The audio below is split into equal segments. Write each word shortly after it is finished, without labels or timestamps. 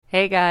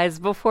Hey guys,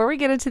 before we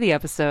get into the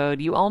episode,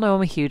 you all know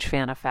I'm a huge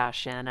fan of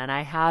fashion, and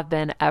I have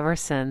been ever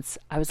since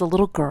I was a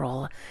little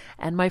girl.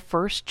 And my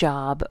first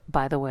job,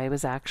 by the way,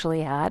 was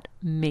actually at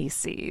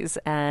Macy's.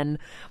 And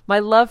my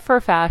love for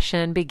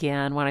fashion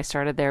began when I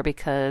started there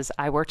because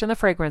I worked in the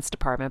fragrance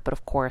department, but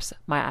of course,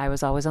 my eye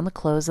was always on the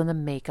clothes and the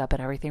makeup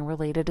and everything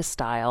related to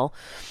style.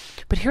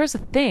 But here's the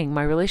thing,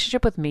 my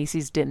relationship with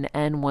Macy's didn't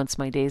end once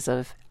my days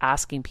of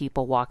asking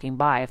people walking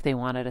by if they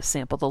wanted to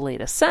sample the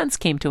latest scents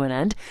came to an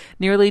end.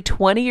 Nearly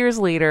 20 years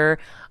later,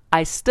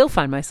 I still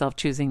find myself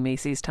choosing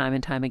Macy's time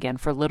and time again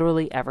for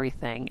literally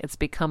everything. It's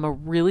become a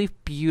really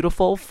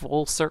beautiful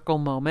full circle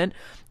moment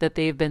that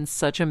they've been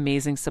such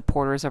amazing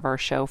supporters of our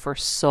show for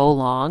so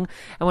long.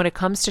 And when it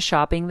comes to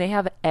shopping, they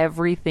have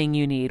everything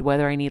you need,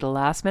 whether I need a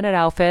last minute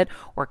outfit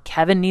or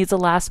Kevin needs a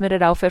last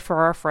minute outfit for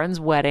our friend's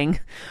wedding.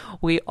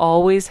 We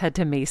always head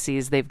to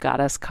Macy's. They've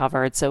got us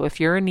covered. So if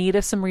you're in need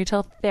of some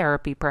retail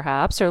therapy,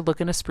 perhaps, or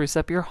looking to spruce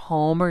up your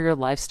home or your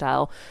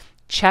lifestyle,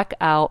 check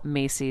out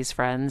Macy's,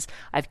 friends.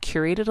 I've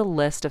curated a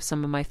list of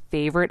some of my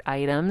favorite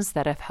items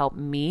that have helped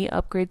me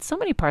upgrade so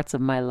many parts of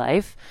my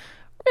life.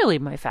 Really,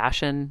 my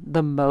fashion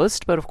the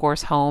most, but of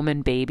course, home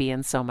and baby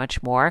and so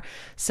much more.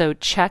 So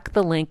check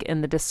the link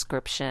in the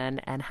description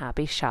and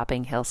happy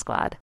shopping, Hill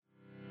Squad.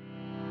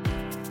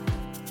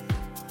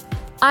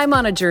 I'm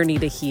on a journey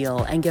to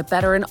heal and get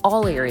better in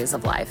all areas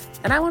of life,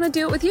 and I want to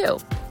do it with you.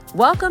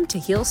 Welcome to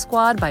Heal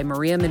Squad by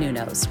Maria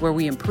Menounos, where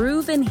we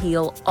improve and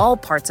heal all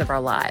parts of our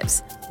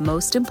lives,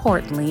 most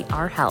importantly,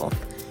 our health.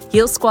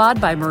 Heal Squad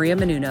by Maria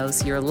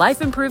Menounos, your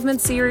life improvement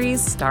series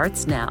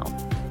starts now.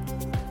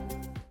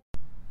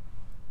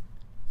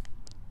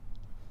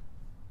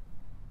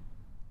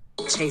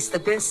 Taste the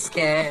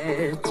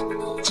biscuit,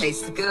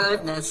 taste the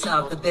goodness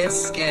of the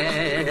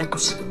biscuit.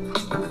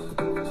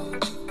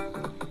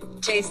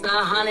 Taste the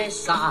honey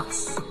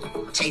sauce,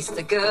 taste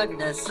the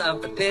goodness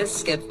of the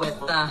biscuit with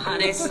the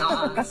honey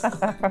sauce.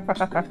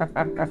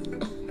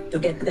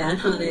 You'll get that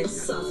honey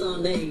sauce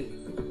on me.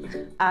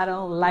 I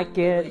don't like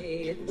it.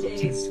 It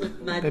tastes with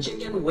my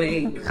chicken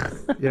wings.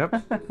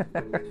 Yep.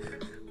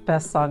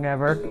 Best song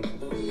ever.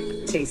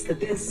 Taste the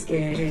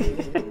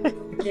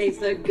biscuit, taste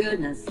the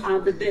goodness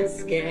of the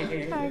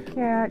biscuit. I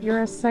can't.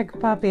 You're a sick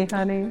puppy,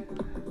 honey.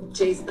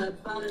 Taste the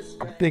butter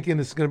spread. Thinking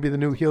this is going to be the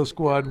new Heal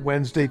Squad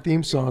Wednesday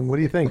theme song. What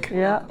do you think?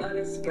 Yeah.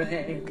 Butter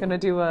spread. Gonna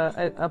do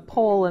a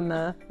poll in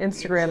the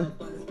Instagram.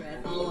 Butter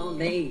spread all on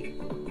me.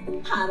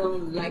 I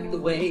don't like the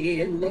way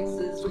it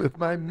mixes with With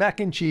my mac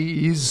and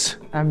cheese.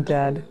 I'm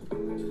dead.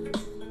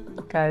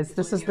 Guys,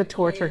 this is the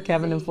torture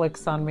Kevin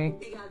inflicts on me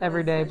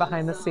every day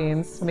behind the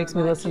scenes. Makes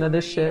me listen to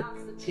this shit.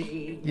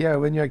 tea. Yeah,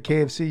 when you're at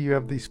KFC, you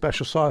have the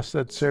special sauce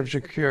that serves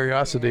your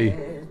curiosity.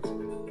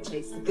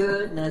 Taste the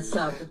goodness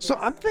of the So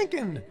I'm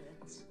thinking,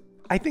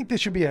 I think there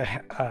should be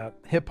a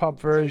hip-hop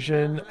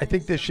version. I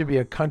think there should be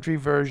a country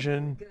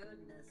version.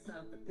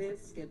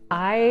 biscuit.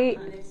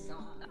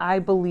 I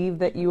believe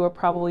that you are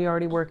probably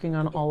already working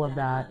on all of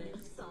that.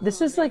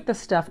 This is like the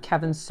stuff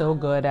Kevin's so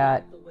good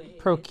at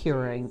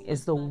procuring,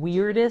 is the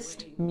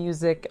weirdest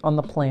music on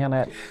the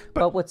planet.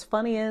 But what's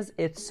funny is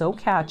it's so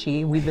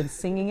catchy. We've been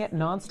singing it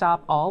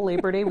nonstop all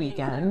Labor Day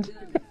weekend.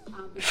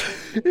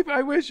 If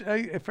I wish,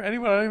 for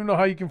anyone, I don't even know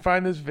how you can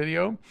find this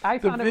video. I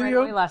The found it right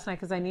away last night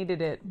because I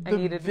needed it. I The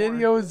needed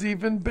video more. is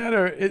even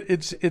better.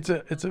 It's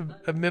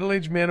a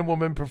middle-aged man and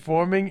woman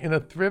performing in a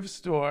thrift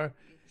store.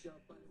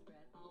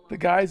 The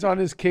guy's on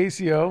his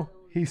Casio.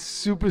 He's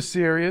super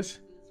serious.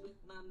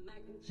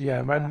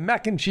 Yeah, my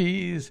mac and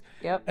cheese.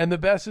 Yep. And the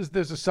best is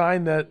there's a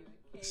sign that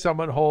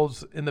someone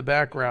holds in the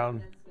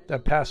background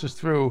that passes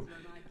through,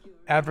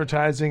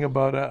 advertising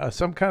about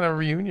some kind of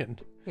reunion.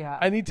 Yeah.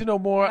 I need to know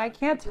more. I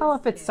can't tell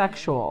if it's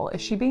sexual.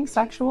 Is she being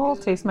sexual?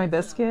 Taste my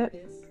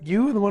biscuit?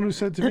 You were the one who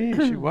said to me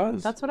she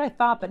was. That's what I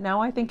thought, but now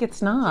I think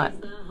it's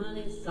not. The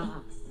honey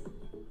sauce.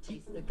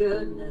 Taste the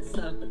goodness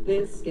of the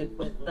biscuit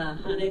with the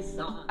honey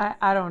sauce.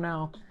 I don't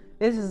know.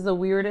 This is the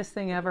weirdest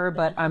thing ever,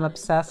 but I'm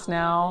obsessed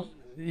now.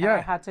 Yeah.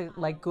 I had to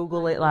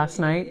Google it last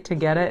night to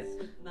get it,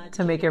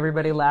 to make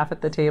everybody laugh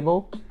at the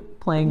table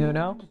playing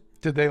Uno.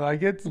 Did they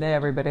like it?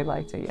 Everybody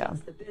liked it, yeah.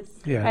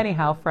 Yeah.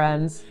 Anyhow,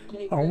 friends,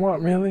 Oh,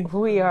 what, really?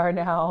 we are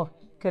now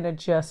going to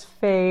just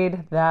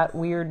fade that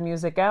weird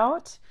music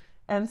out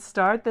and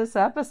start this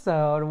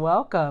episode.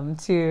 Welcome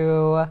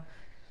to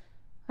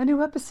a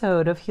new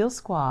episode of Heal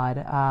Squad,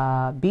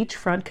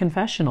 Beachfront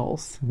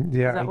Confessionals.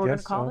 Yeah, Is that what we're going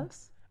to call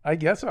this? I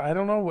guess so. I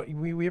don't know.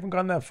 We haven't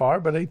gone that far,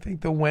 but I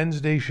think the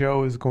Wednesday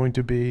show is going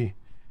to be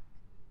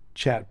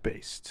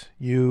chat-based.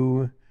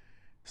 You,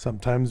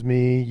 sometimes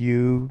me,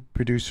 you,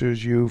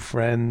 producers, you,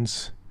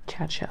 friends.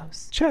 Chat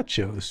shows. Chat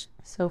shows.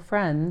 So,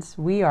 friends,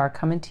 we are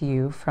coming to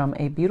you from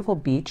a beautiful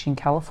beach in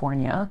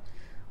California.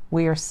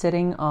 We are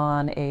sitting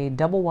on a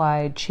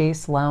double-wide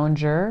Chase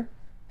lounger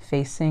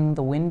facing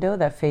the window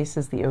that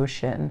faces the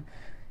ocean.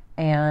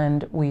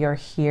 And we are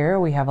here.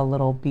 We have a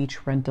little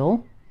beach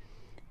rental.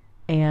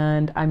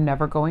 And I'm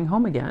never going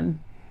home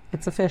again.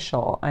 It's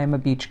official. I am a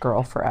beach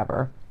girl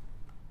forever.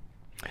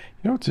 You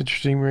know what's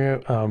interesting, Maria?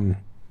 I'm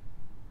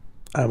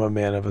a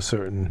man of a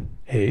certain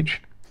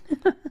age.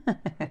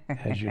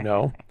 as you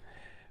know.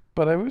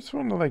 But I just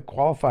want to like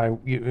qualify,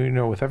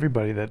 with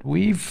everybody that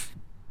we've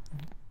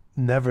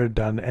never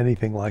done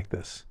anything like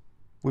this.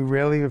 We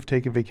rarely have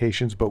taken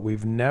vacations, but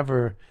we've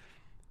never,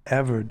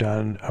 ever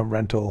done a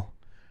rental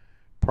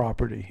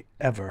property,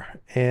 ever.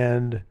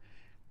 And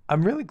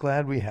I'm really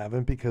glad we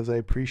haven't, because I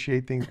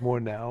appreciate things more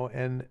now.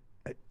 And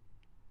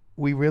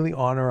we really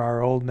honor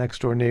our old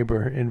next door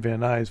neighbor in Van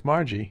Nuys,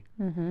 Margie,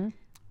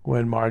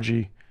 when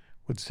Margie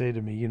would say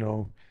to me,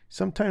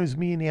 sometimes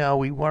me and Al,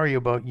 we worry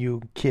about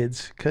you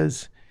kids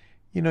because,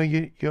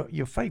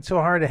 you fight so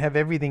hard to have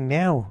everything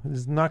now.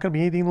 There's not going to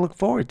be anything to look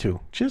forward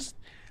to. Just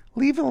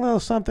leave a little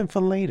something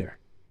for later.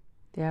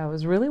 Yeah, it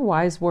was really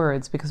wise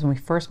words, because when we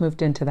first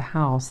moved into the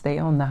house, they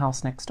owned the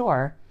house next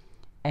door.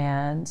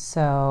 And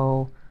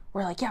so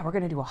we're like, yeah, we're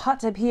going to do a hot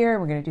tub here.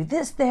 We're going to do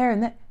this there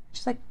and that.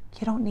 She's like,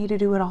 you don't need to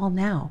do it all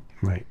now.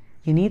 Right.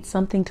 You need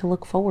something to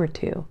look forward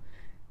to.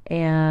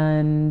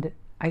 And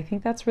I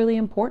think that's really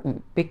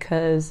important,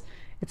 because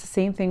it's the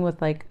same thing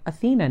with like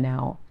Athena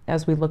now.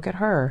 As we look at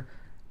her,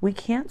 we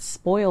can't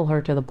spoil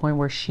her to the point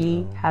where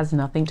she has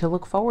nothing to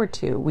look forward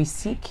to. We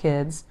see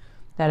kids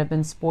that have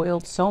been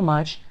spoiled so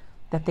much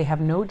that they have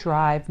no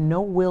drive,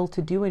 no will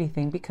to do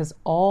anything, because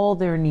all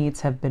their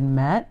needs have been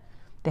met.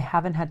 They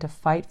haven't had to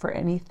fight for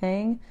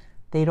anything.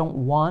 They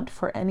don't want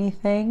for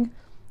anything.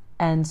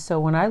 And so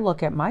when I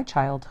look at my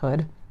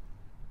childhood,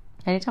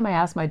 anytime I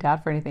ask my dad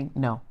for anything,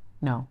 no,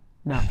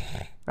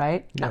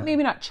 right? Yeah.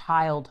 Maybe not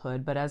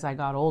childhood, but as I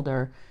got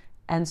older.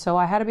 And so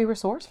I had to be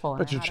resourceful.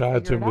 But your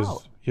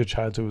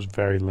childhood was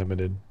very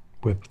limited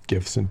with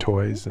gifts and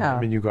toys. And, Yeah.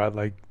 I mean, you got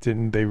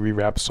didn't they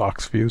rewrap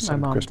socks for you My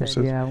some mom Christmases?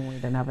 did, yeah, when we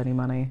didn't have any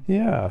money.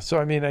 Yeah. So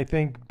I mean, I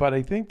think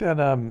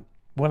that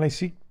when I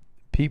see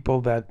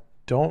people that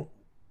don't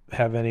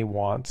have any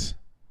wants,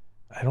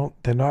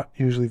 they're not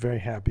usually very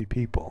happy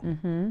people.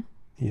 Mm-hmm.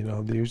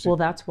 They usually. Well,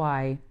 that's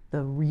why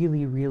the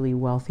really, really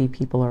wealthy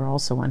people are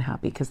also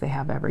unhappy, because they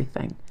have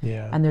everything.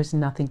 Yeah. And there's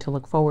nothing to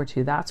look forward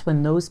to. That's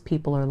when those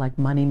people are like,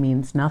 money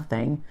means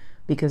nothing,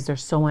 because they're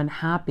so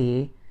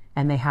unhappy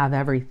and they have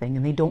everything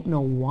and they don't know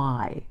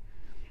why.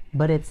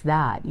 But it's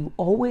that. You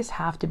always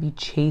have to be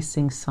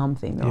chasing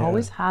something. There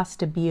always has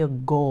to be a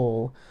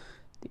goal.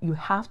 You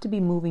have to be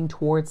moving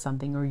towards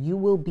something, or you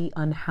will be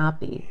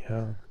unhappy.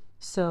 Yeah.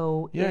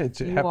 So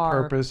It's if you have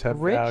are purpose, have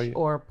rich value.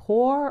 or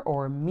poor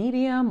or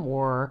medium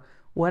or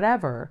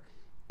whatever,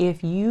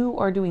 if you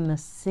are doing the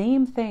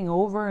same thing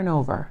over and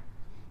over,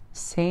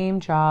 same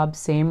job,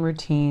 same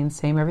routine,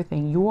 same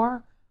everything, you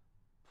are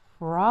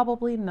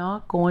probably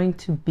not going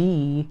to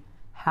be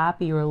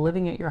happy or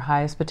living at your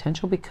highest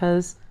potential,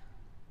 because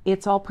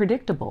it's all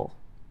predictable.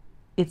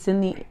 It's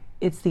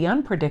the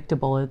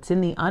unpredictable, it's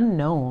in the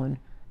unknown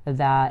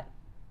that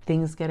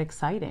things get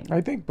exciting.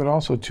 I think, but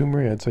also too,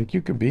 Maria, it's like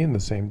you could be in the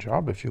same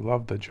job if you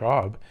love the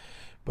job,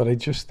 but I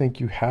just think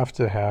you have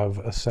to have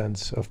a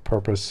sense of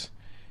purpose,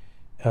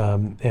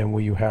 and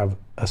where you have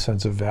a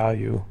sense of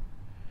value,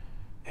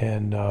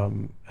 and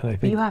I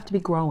think you have to be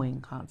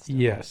growing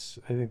constantly. yes,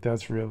 I think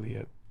that's really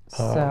it.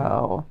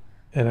 So,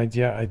 And I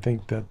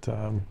think that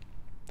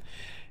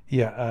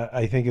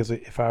I think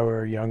if I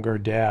were a younger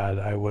dad,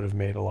 I would have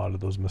made a lot of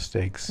those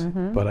mistakes.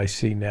 But I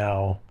see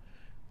now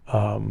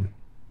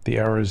the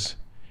errors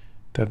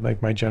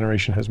that my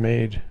generation has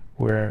made,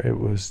 where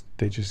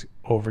they just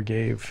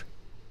overgave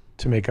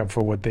to make up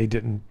for what they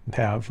didn't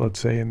have, let's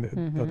say, and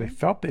they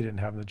felt they didn't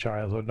have in the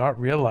childhood, not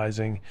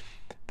realizing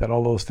that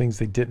all those things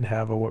they didn't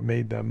have are what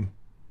made them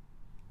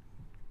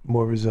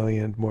more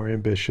resilient, more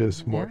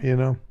ambitious, more,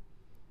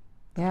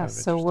 yeah,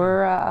 so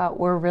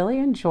we're really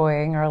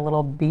enjoying our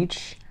little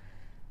beach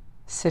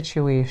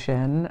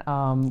situation.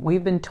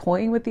 We've been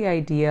toying with the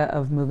idea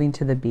of moving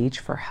to the beach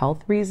for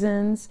health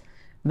reasons,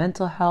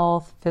 mental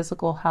health,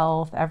 physical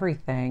health,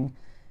 everything.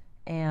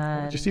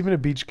 And just even a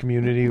beach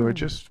community, or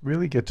just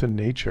really get to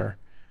nature,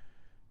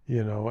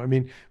 I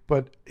mean,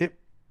 but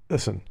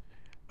listen,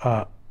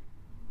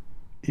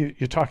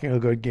 you're talking a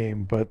good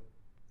game, but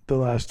the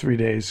last 3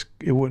 days,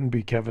 it wouldn't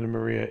be Keven and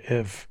Maria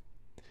if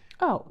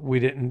we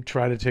didn't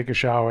try to take a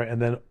shower,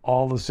 and then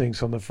all the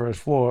sinks on the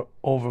first floor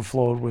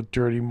overflowed with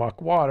dirty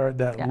muck water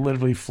that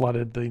literally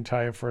flooded the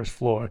entire first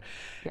floor.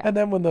 Yeah. And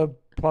then when the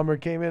plumber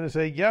came in and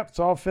said, yep, it's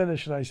all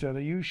finished, and I said,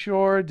 are you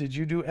sure? Did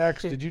you do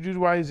X? Did you do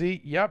Y,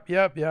 Z? Yep.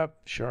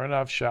 Sure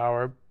enough,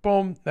 shower.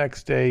 Boom.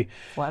 Next day.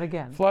 Flood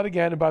again.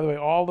 And by the way,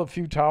 all the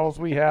few towels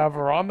we have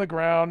are on the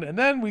ground. And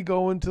then we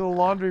go into the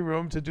laundry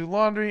room to do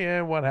laundry,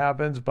 and what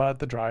happens? But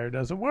the dryer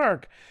doesn't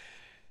work.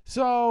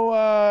 So,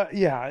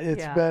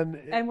 it's been,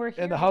 and we're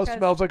here and the house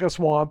smells like a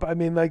swamp. I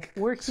mean,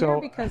 we're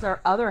here because our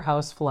other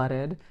house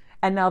flooded,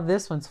 and now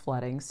this one's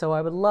flooding. So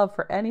I would love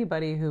for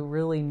anybody who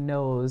really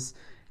knows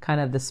kind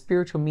of the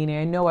spiritual meaning.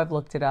 I know I've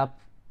looked it up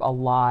a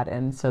lot,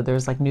 and so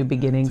there's new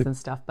beginnings and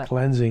stuff, but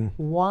cleansing.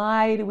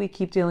 Why do we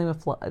keep dealing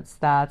with floods?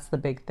 That's the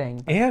big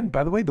thing. And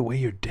by the way, the way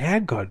your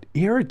dad got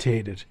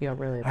irritated. Yeah,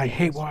 really. I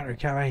hate water,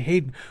 Kev. I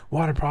hate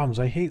water problems.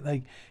 I hate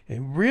it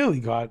really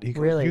got. He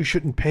goes, you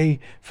shouldn't pay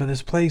for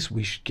this place.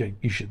 You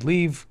should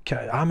leave.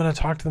 I'm gonna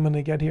talk to them when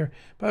they get here.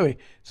 By the way,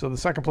 so the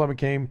second plumber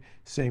came,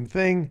 same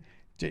thing.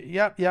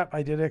 Yep.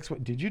 I did X.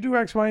 Did you do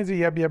X, Y, and Z?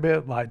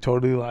 Yep.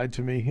 Totally lied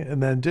to me,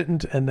 and then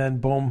didn't, and then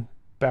boom,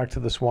 back to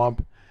the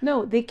swamp.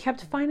 No, they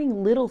kept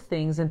finding little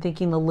things and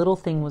thinking the little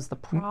thing was the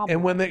problem.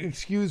 And when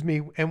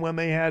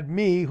they had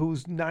me,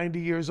 who's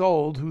 90 years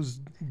old, who's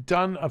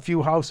done a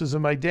few houses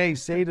in my day,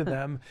 say to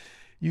them,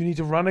 you need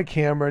to run a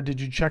camera. Did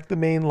you check the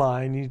main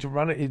line? You need to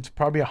run it. It's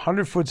probably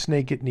 100-foot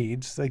snake it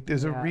needs. Like,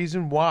 there's a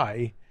reason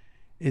why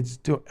it's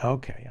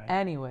okay.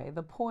 Anyway,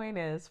 the point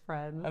is,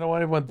 friends. I don't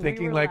want everyone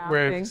thinking were like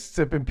we're laughing.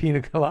 sipping pina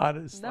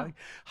coladas. No. Like,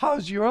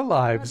 how's your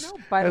lives? No,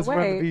 by the as we're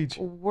on way, the beach?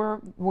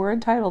 we're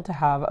entitled to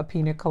have a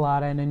pina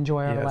colada and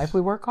enjoy our Yes. life.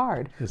 We work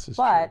hard. This is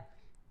but true.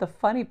 the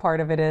funny part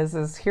of it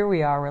is here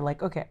we are. We're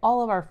like, okay,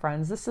 all of our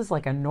friends, this is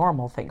like a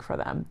normal thing for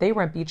them. They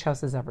rent beach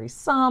houses every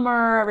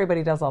summer.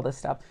 Everybody does all this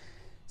stuff.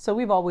 So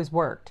we've always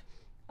worked.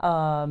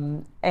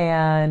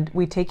 And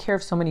we take care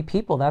of so many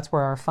people. That's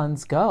where our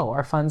funds go.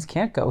 Our funds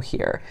can't go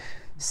here.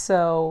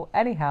 So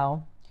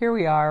anyhow, here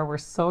we are. We're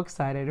so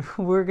excited.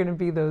 We're going to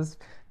be those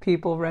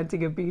people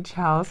renting a beach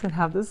house and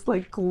have this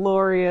like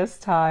glorious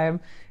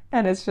time.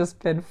 And it's just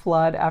been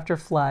flood after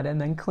flood,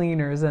 and then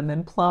cleaners, and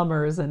then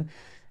plumbers, and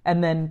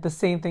then the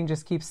same thing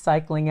just keeps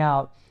cycling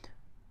out.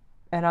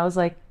 And I was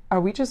like, are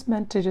we just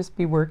meant to just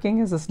be working?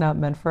 Is this not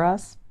meant for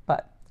us?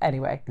 But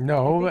anyway,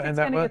 No, I think it's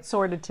going to get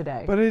sorted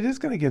today. But it is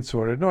going to get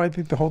sorted. No, I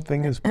think the whole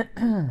thing is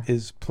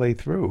play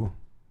through.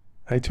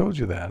 I told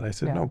you that. I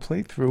said, Yeah. no,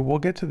 play through. We'll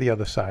get to the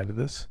other side of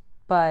this.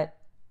 But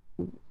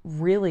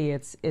really,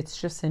 it's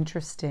just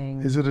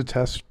interesting. Is it a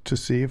test to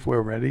see if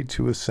we're ready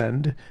to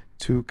ascend,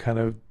 to kind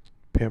of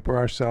pamper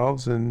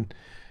ourselves and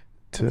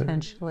to,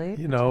 Potentially,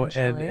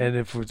 and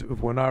if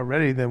we're not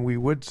ready, then we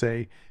would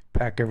say,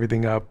 pack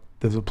everything up.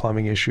 There's a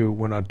plumbing issue.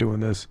 We're not doing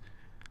this.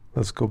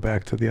 Let's go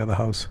back to the other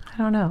house. I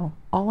don't know.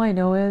 All I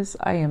know is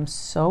I am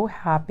so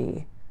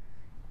happy.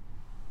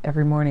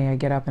 Every morning I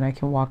get up and I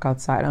can walk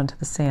outside onto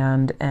the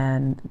sand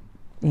and,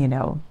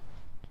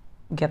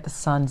 get the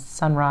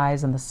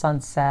sunrise and the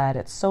sunset.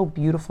 It's so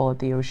beautiful at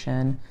the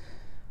ocean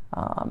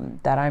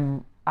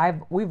that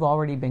we've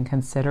already been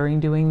considering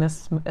doing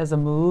this as a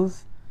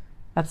move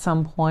at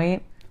some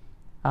point.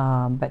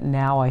 But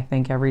now I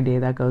think every day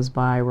that goes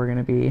by, we're going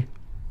to be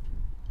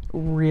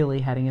really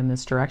heading in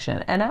this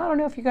direction. And I don't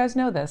know if you guys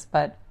know this,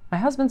 but my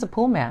husband's a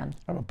pool man.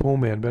 I'm a pool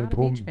man. Not a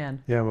beach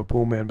man. Yeah, I'm a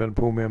pool man. Been a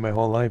pool man my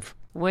whole life.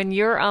 When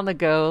you're on the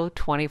go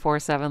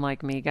 24/7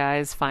 like me,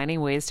 guys, finding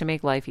ways to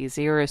make life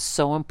easier is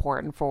so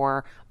important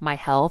for my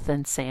health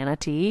and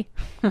sanity.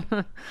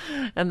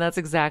 And that's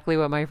exactly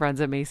what my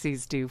friends at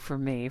Macy's do for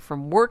me.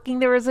 From working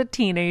there as a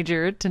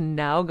teenager to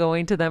now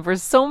going to them for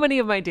so many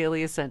of my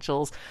daily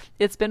essentials,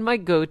 it's been my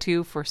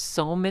go-to for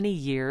so many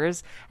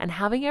years. And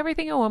having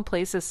everything in one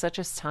place is such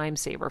a time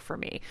saver for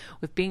me.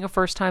 With being a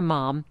first-time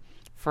mom,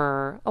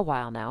 for a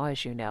while now,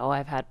 as you know,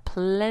 I've had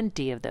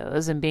plenty of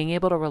those, and being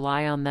able to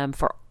rely on them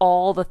for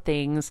all the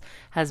things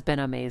has been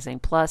amazing.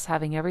 Plus,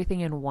 having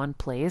everything in one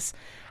place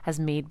has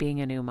made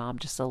being a new mom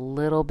just a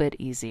little bit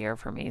easier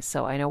for me.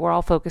 So I know we're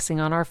all focusing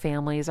on our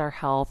families, our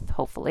health,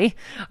 hopefully,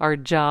 our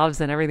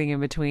jobs and everything in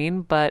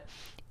between, but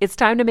it's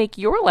time to make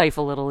your life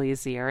a little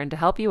easier. And to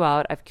help you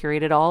out, I've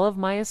curated all of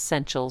my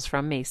essentials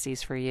from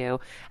Macy's for you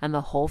and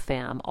the whole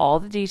fam. All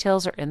the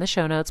details are in the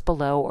show notes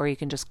below, or you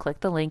can just click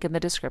the link in the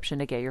description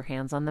to get your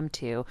hands on them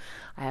too.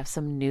 I have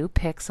some new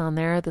picks on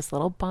there. This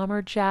little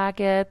bomber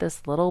jacket,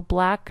 this little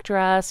black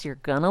dress. You're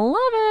gonna love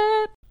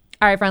it.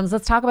 All right, friends,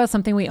 let's talk about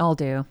something we all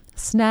do.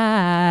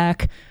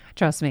 Snack.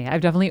 Trust me,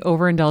 I've definitely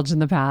overindulged in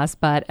the past,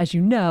 but as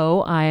you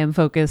know, I am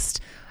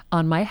focused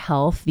on my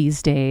health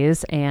these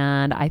days,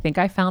 and I think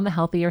I found the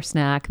healthier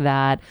snack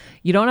that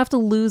you don't have to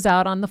lose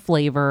out on the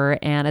flavor,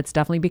 and it's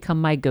definitely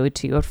become my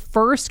go-to. It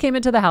first came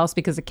into the house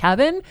because of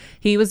Keven.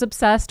 He was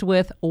obsessed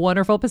with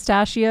wonderful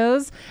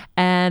pistachios,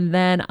 and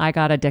then I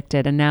got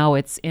addicted, and now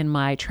it's in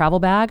my travel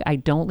bag. I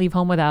don't leave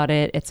home without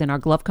it. It's in our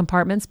glove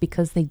compartments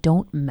because they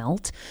don't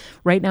melt.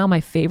 Right now,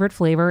 my favorite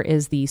flavor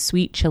is the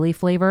sweet chili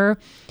flavor.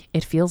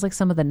 It feels like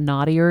some of the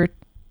naughtier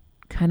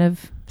kind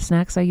of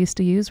snacks I used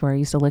to use, where I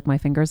used to lick my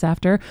fingers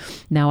after.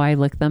 Now I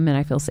lick them and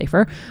I feel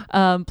safer.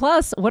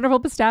 Plus, Wonderful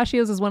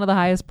Pistachios is one of the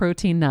highest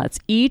protein nuts.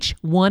 Each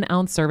 1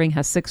 ounce serving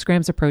has 6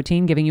 grams of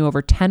protein, giving you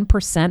over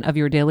 10% of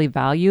your daily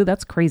value.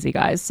 That's crazy,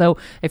 guys. So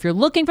if you're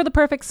looking for the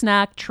perfect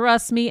snack,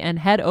 trust me and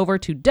head over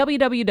to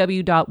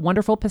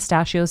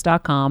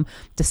www.wonderfulpistachios.com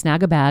to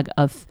snag a bag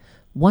of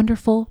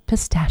Wonderful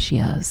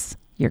Pistachios.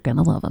 You're going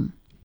to love them.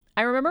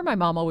 I remember my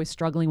mom always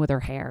struggling with her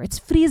hair. It's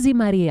Frizi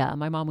Maria,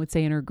 my mom would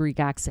say in her Greek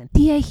accent.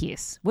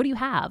 Diehis, what do you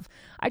have?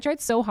 I tried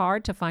so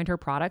hard to find her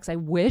products. I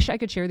wish I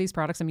could share these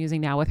products I'm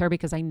using now with her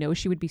because I know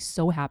she would be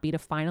so happy to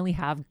finally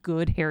have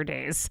good hair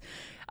days.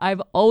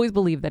 I've always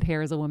believed that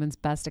hair is a woman's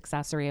best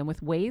accessory, and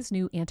with Ouai's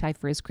new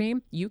anti-frizz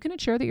cream, you can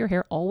ensure that your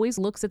hair always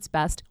looks its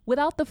best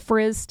without the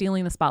frizz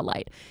stealing the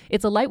spotlight.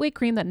 It's a lightweight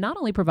cream that not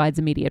only provides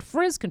immediate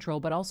frizz control,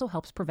 but also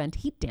helps prevent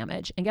heat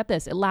damage. And get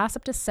this, it lasts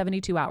up to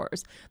 72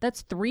 hours.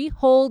 That's 3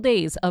 whole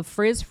days of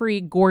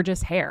frizz-free,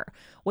 gorgeous hair.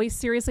 Ouai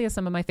seriously has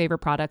some of my favorite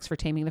products for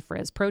taming the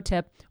frizz. Pro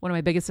tip, one of my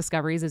biggest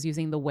discoveries is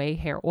using the Ouai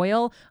hair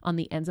oil on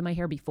the ends of my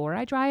hair before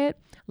I dry it.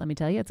 Let me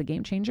tell you, it's a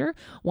game changer.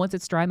 Once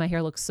it's dry, my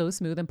hair looks so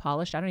smooth and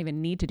polished, I don't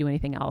even need to do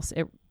anything else.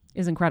 It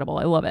is incredible.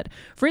 I love it.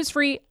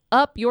 Frizz-free,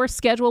 up your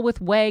schedule with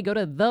Ouai. Go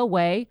to the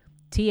Ouai,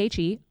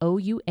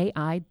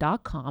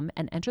 TheOuai.com,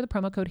 and enter the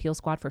promo code Heal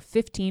Squad for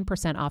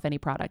 15% off any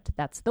product.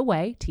 That's the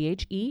Ouai,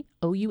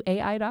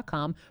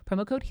 TheOuai.com,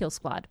 promo code Heal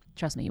Squad.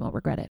 Trust me, you won't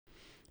regret it.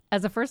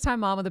 As a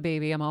first-time mom with a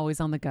baby, I'm always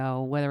on the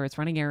go, whether it's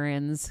running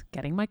errands,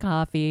 getting my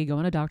coffee,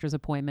 going to doctor's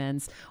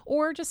appointments,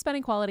 or just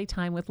spending quality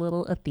time with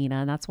little Athena.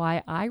 And that's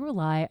why I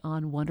rely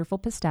on wonderful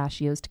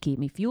pistachios to keep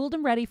me fueled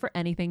and ready for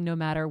anything, no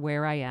matter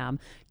where I am.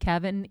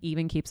 Kevin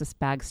even keeps a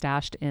bag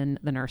stashed in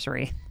the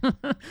nursery.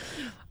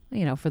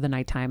 For the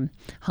nighttime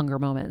hunger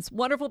moments.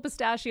 Wonderful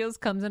Pistachios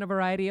comes in a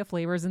variety of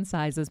flavors and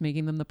sizes,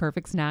 making them the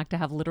perfect snack to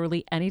have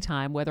literally any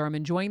time, whether I'm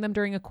enjoying them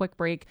during a quick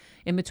break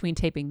in between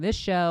taping this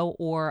show,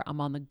 or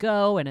I'm on the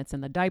go and it's in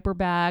the diaper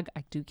bag.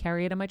 I do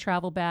carry it in my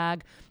travel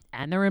bag,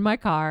 and they're in my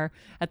car.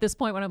 At this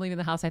point, when I'm leaving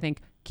the house, I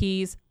think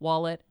keys,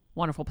 wallet,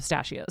 wonderful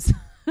pistachios.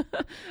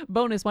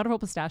 Bonus, Wonderful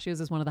Pistachios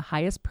is one of the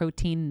highest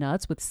protein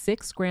nuts with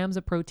 6 grams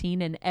of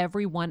protein in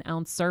every 1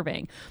 ounce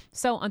serving.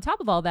 So on top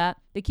of all that,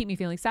 they keep me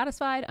feeling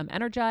satisfied. I'm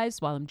energized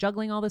while I'm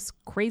juggling all this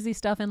crazy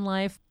stuff in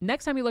life.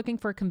 Next time you're looking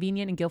for a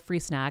convenient and guilt-free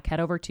snack,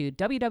 head over to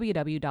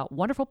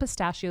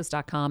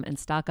www.wonderfulpistachios.com and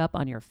stock up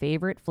on your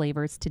favorite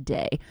flavors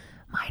today,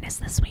 minus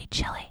the sweet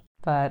chili.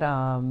 But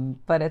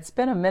it's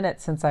been a minute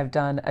since I've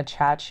done a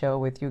chat show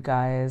with you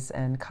guys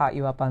and caught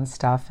you up on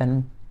stuff.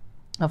 And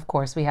of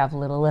course, we have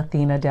little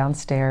Athena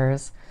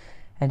downstairs,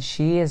 and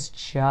she is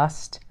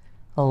just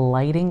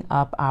lighting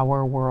up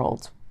our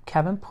world.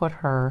 Keven put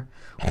her,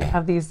 we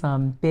have these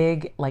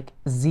big like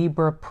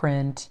zebra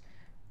print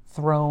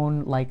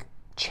throne like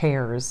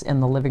chairs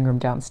in the living room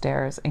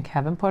downstairs, and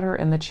Keven put her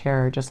in the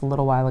chair just a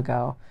little while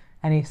ago,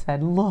 and he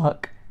said,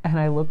 "Look," and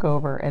I look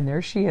over, and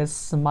there she is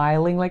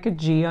smiling like a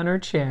G on her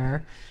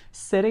chair,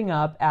 sitting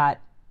up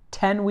at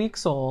 10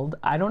 weeks old.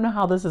 I don't know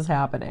how this is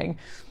happening.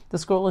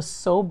 This girl is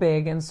so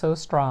big and so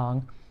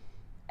strong,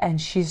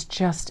 and she's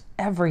just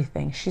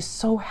everything. She's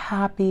so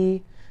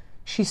happy.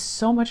 She's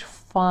so much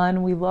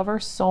fun. We love her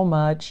so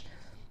much.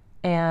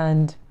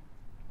 And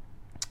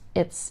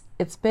it's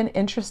been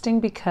interesting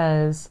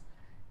because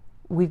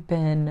we've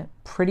been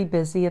pretty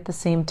busy at the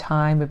same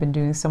time. We've been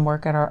doing some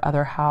work at our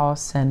other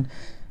house, and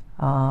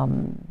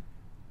I'm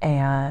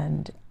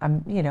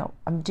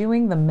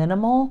doing the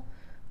minimal,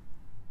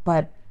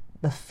 but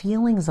the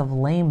feelings of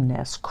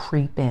lameness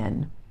creep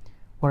in,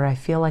 where I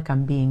feel like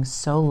I'm being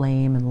so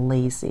lame and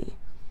lazy.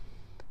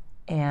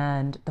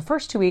 And the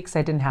first 2 weeks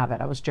I didn't have it.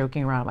 I was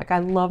joking around. I'm like, I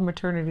love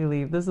maternity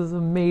leave. This is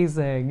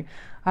amazing.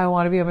 I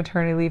want to be on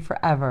maternity leave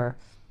forever.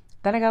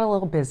 Then I got a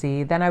little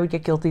busy. Then I would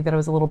get guilty that I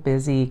was a little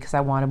busy because I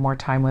wanted more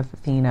time with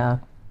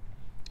Athena.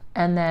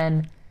 And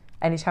then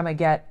anytime I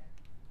get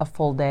a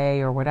full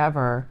day or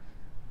whatever,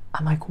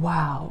 I'm like,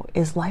 wow,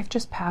 is life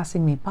just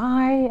passing me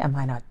by? Am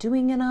I not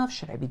doing enough?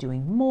 Should I be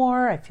doing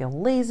more? I feel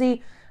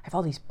lazy. I have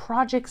all these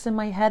projects in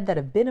my head that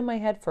have been in my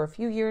head for a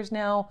few years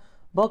now,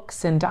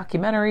 books and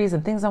documentaries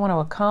and things I want to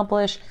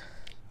accomplish.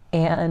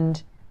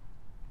 And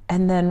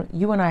then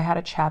you and I had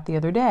a chat the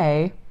other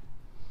day,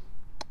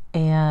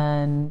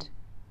 and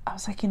I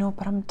was like,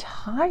 but I'm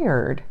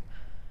tired.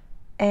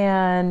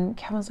 And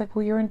Kevin was like,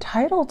 well, you're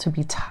entitled to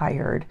be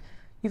tired.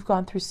 You've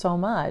gone through so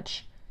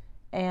much.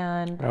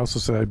 And I also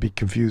said I'd be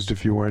confused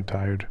if you weren't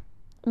tired.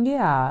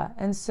 Yeah.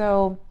 And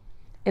so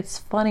it's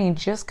funny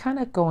just kind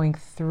of going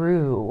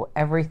through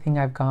everything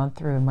I've gone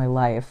through in my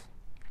life.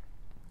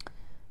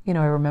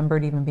 I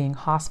remembered even being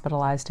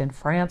hospitalized in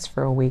France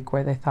for a week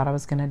where they thought I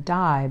was going to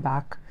die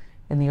back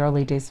in the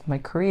early days of my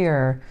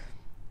career.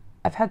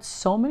 I've had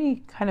so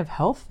many kind of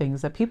health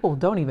things that people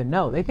don't even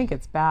know. They think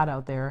it's bad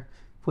out there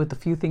with the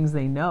few things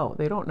they know.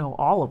 They don't know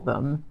all of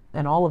them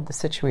and all of the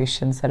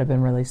situations that have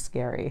been really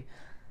scary.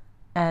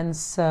 And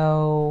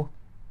so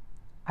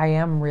I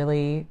am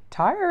really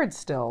tired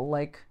still.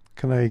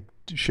 Can I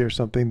share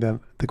something that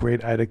the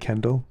great Ida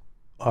Kendall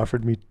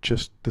offered me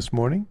just this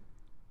morning?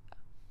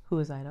 Who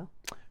is Ida?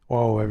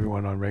 Oh,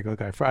 everyone on Regular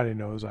Guy Friday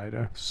knows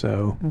Ida.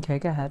 So okay,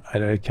 go ahead.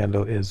 Ida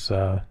Kendall is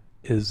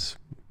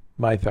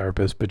my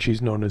therapist, but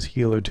she's known as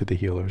healer to the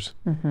healers.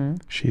 Mm-hmm.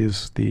 She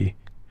is the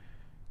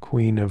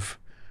queen of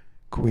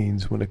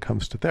queens when it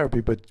comes to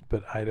therapy. But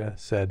Ida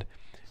said,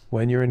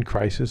 when you're in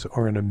crisis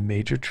or in a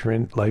major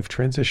life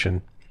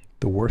transition,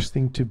 the worst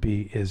thing to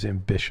be is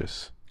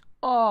ambitious.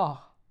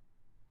 Oh.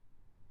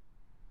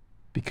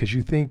 Because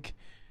you think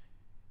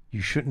you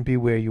shouldn't be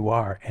where you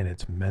are, and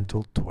it's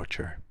mental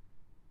torture.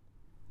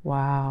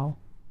 Wow.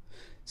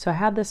 So I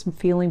had this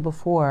feeling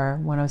before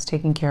when I was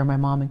taking care of my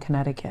mom in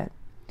Connecticut.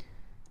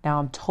 Now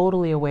I'm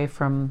totally away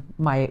from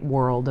my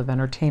world of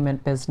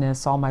entertainment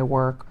business, all my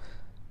work.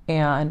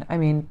 And I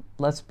mean,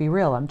 let's be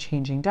real, I'm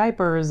changing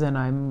diapers and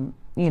I'm,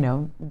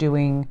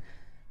 doing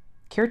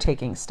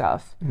caretaking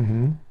stuff.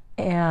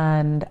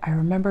 And I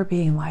remember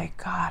being like,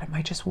 God, am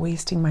I just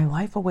wasting my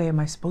life away? Am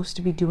I supposed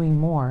to be doing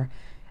more?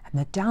 And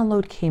the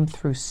download came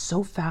through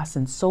so fast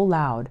and so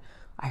loud.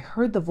 I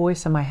heard the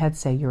voice in my head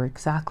say, you're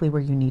exactly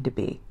where you need to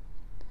be.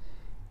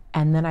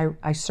 And then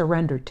I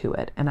surrendered to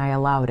it and I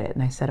allowed it.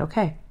 And I said,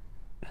 okay,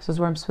 this is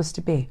where I'm supposed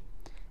to be.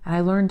 And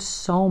I learned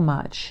so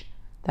much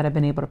that I've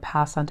been able to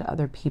pass on to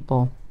other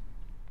people.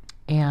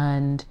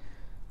 And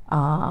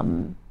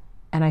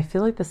I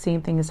feel like the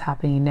same thing is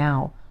happening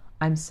now.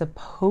 I'm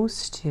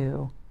supposed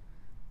to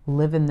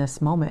live in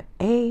this moment,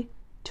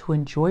 to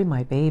enjoy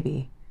my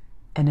baby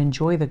and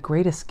enjoy the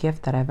greatest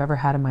gift that I've ever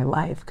had in my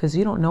life, because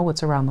you don't know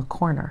what's around the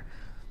corner.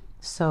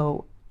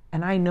 So,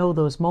 and I know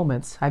those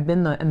moments. I've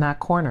been in that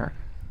corner.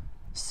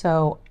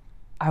 So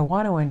I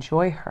want to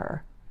enjoy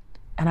her,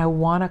 and I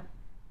want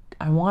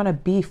to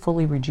be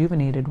fully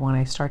rejuvenated when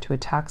I start to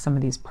attack some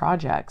of these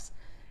projects.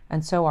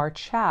 And so our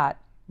chat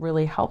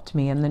really helped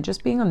me. And then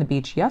just being on the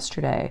beach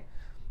yesterday,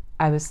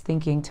 I was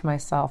thinking to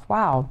myself,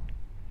 wow,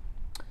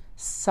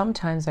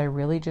 sometimes I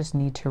really just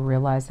need to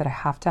realize that I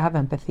have to have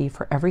empathy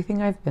for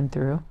everything I've been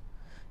through,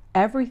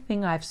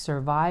 everything I've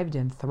survived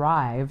and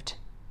thrived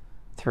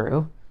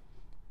through,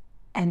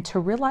 and to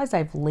realize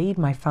I've laid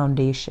my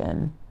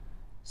foundation.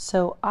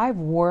 So I've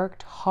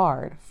worked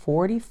hard,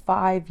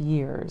 45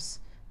 years,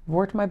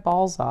 worked my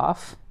balls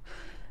off,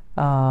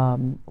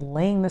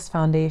 laying this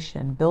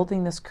foundation,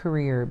 building this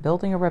career,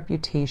 building a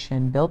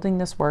reputation, building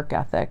this work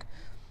ethic.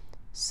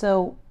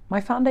 So my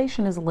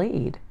foundation is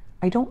laid.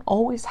 I don't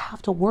always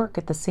have to work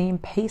at the same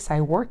pace I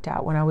worked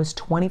at when I was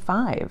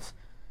 25.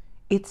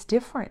 It's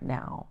different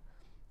now.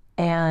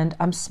 And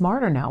I'm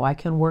smarter now. I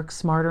can work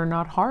smarter,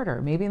 not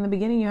harder. Maybe in the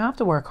beginning you have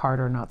to work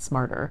harder, not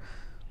smarter.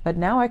 But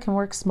now I can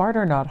work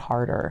smarter, not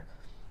harder.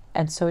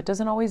 And so it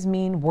doesn't always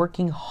mean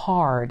working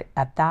hard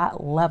at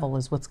that level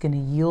is what's going to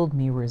yield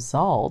me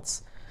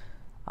results.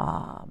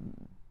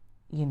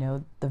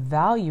 The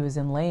value is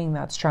in laying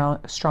that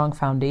strong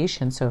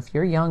foundation. So if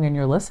you're young and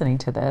you're listening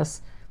to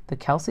this, the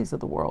Kelseys of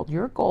the world,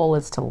 your goal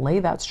is to lay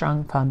that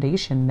strong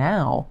foundation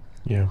now.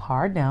 Yeah.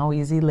 Hard now,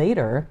 easy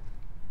later.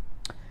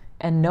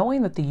 And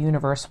knowing that the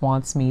universe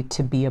wants me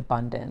to be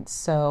abundant.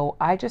 So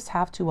I just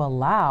have to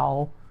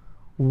allow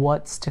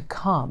what's to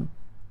come.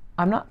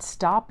 I'm not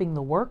stopping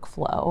the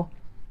workflow.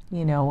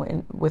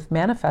 And with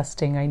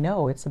manifesting, I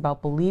know it's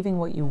about believing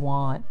what you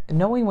want,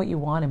 knowing what you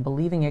want and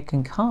believing it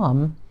can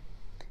come,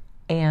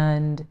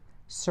 and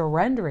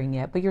surrendering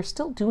it, but you're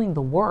still doing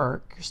the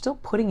work. You're still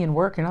putting in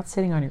work. You're not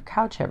sitting on your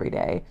couch every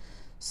day.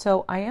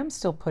 So I am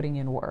still putting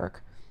in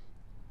work,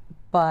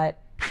 but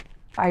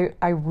I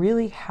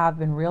really have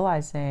been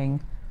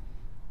realizing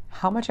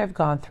how much I've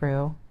gone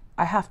through.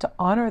 I have to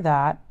honor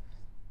that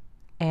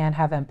and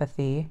have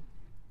empathy.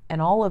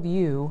 And all of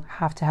you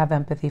have to have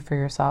empathy for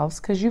yourselves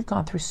because you've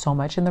gone through so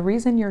much. And the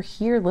reason you're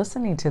here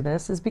listening to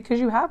this is because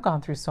you have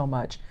gone through so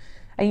much.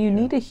 And you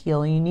need to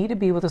heal, and you need to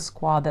be with a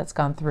squad that's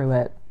gone through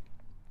it.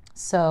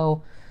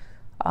 So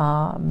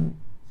I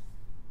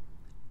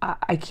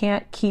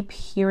can't keep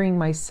hearing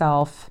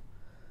myself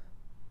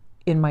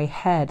in my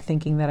head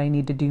thinking that I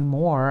need to do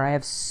more. I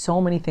have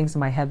so many things in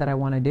my head that I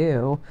want to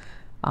do.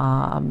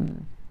 But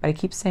I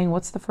keep saying,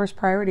 what's the first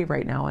priority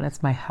right now? And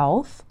it's my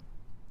health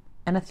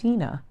and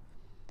Athena.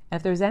 And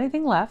if there's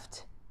anything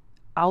left,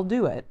 I'll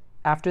do it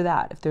after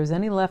that. If there's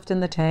any left in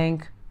the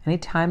tank, any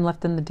time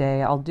left in the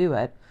day, I'll do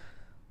it.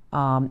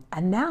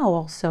 And now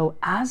also,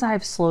 as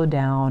I've slowed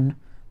down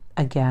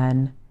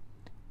again,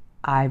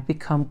 I've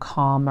become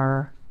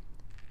calmer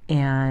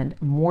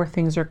and more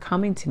things are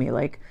coming to me.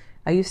 Like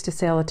I used to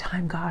say all the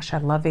time, gosh, I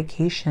love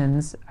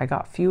vacations. I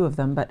got a few of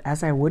them, but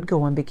as I would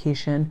go on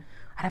vacation,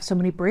 I'd have so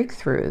many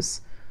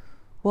breakthroughs.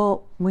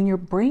 Well, when your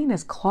brain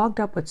is clogged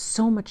up with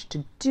so much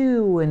to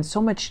do and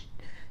so much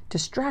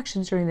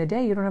distractions during the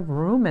day, you don't have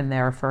room in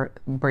there for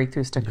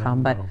breakthroughs to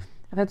come. But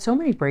I've had so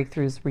many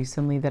breakthroughs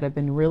recently that have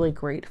been really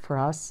great for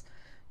us.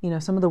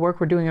 Some of the work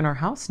we're doing in our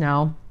house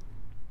now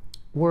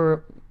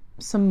were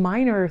some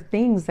minor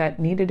things that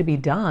needed to be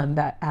done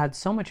that add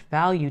so much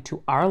value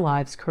to our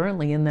lives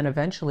currently and then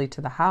eventually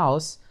to the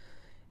house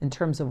in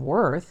terms of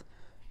worth.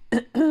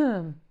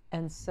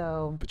 And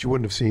so... But you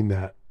wouldn't have seen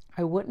that.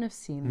 I wouldn't have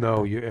seen that.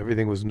 No,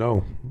 everything was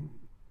no.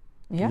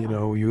 Yeah.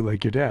 You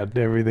like your dad.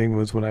 Everything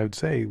was when I would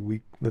say,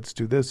 let's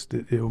do this.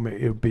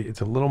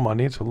 It's a little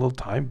money, it's a little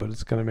time, but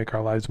it's going to make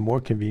our lives more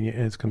convenient,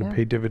 and it's going to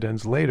pay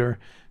dividends later.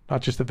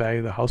 Not just the value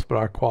of the house, but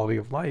our quality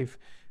of life,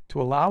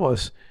 to allow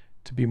us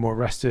to be more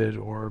rested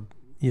or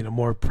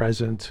more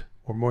present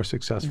or more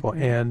successful.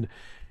 Mm-hmm. And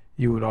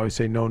you would always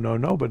say no.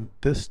 But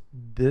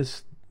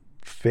this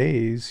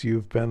phase,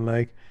 you've been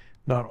like,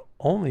 not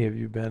only have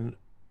you been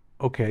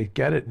okay,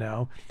 get it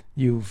now.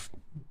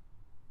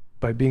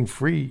 By being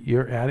free,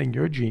 you're adding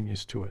your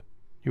genius to it.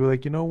 You were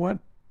like, you know what?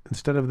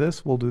 Instead of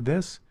this, we'll do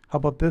this. How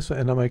about this?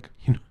 And I'm like,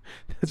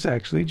 that's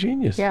actually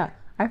genius. Yeah.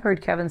 I've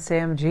heard Kevin say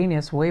I'm a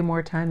genius way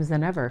more times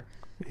than ever.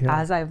 Yeah.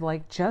 As I've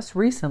like just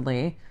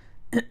recently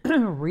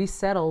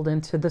resettled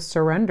into the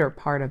surrender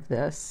part of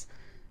this,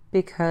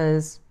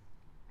 because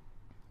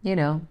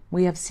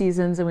we have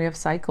seasons and we have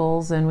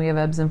cycles and we have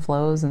ebbs and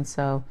flows. And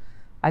so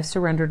I've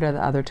surrendered at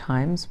other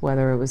times,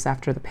 whether it was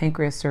after the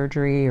pancreas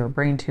surgery or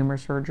brain tumor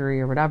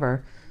surgery or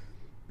whatever.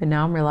 But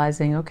now I'm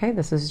realizing, okay,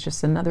 this is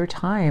just another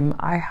time.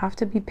 I have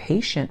to be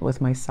patient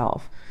with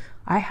myself.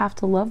 I have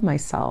to love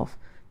myself,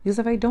 because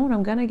if I don't,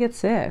 I'm going to get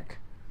sick.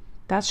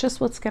 That's just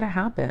what's going to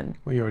happen.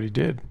 Well, you already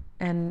did.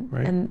 And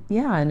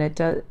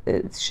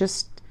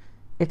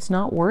it's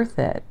not worth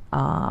it.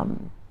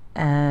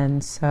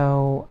 And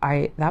so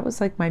that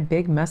was like my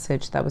big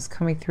message that was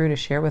coming through to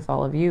share with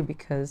all of you,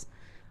 because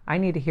I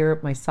need to hear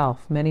it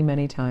myself many,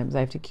 many times. I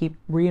have to keep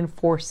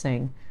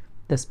reinforcing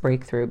this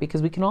breakthrough,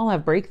 because we can all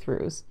have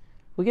breakthroughs.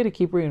 We got to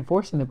keep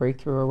reinforcing the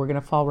breakthrough, or we're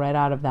going to fall right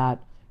out of that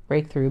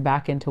breakthrough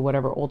back into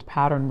whatever old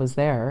pattern was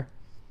there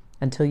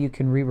until you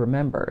can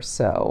remember.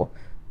 So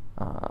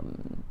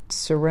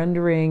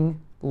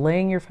surrendering,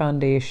 laying your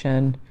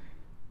foundation,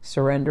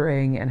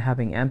 surrendering, and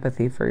having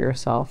empathy for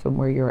yourself and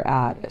where you're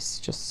at is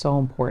just so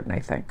important, I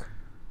think.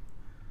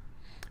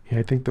 Yeah,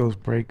 I think those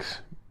breaks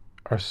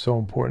are so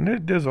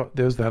important.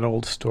 There's that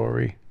old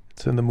story.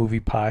 It's in the movie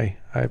Pi.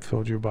 I've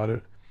told you about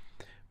it.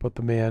 But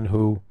the man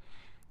who,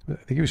 I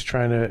think he was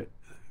trying to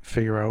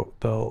figure out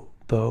the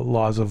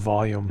laws of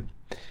volume,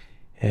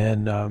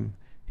 and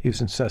he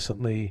was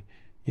incessantly,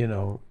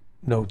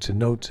 notes and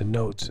notes and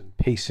notes and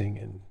pacing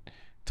and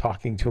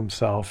talking to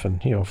himself.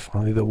 And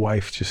finally the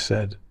wife just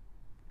said,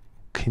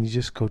 "Can you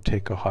just go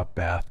take a hot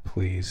bath,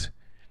 please?"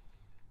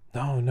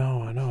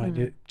 No, I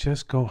did.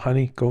 Just go,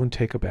 honey, go and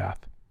take a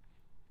bath.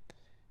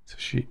 So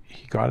he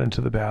got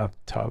into the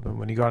bathtub, and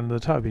when he got into the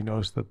tub, he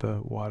noticed that the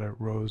water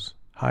rose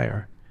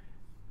higher,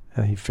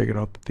 and he figured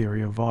out the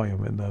theory of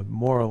volume. And the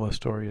moral of the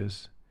story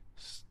is,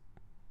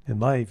 in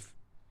life,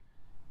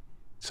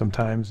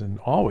 sometimes and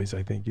always,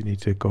 I think you need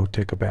to go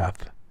take a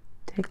bath.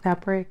 Take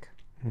that break.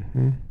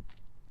 Mm-hmm.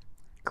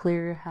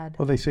 Clear your head.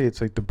 Well, they say it's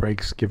like the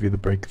breaks give you the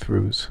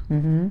breakthroughs.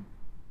 Mm-hmm.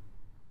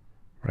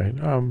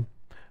 Right.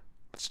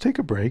 Let's take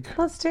a break.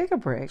 Let's take a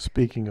break.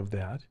 Speaking of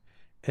that,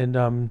 and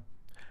when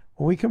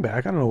we come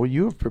back, I don't know what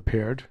you have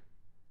prepared.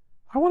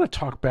 I want to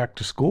talk back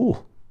to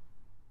school.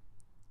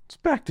 It's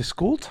back to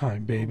school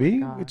time,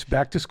 baby. Oh, it's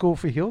back to school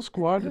for Heal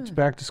Squad. It's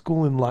back to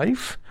school in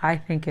life. I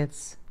think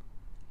it's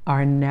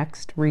our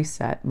next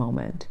reset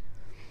moment.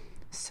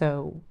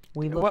 So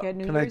we look at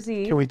New Year's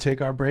Eve. Can we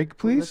take our break,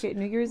 please? Look at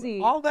New Year's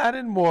Eve. All that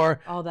and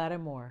more. All that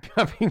and more.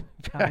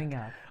 Coming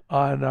up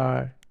on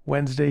our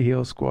Wednesday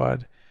Heal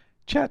Squad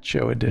Chat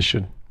Show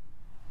edition.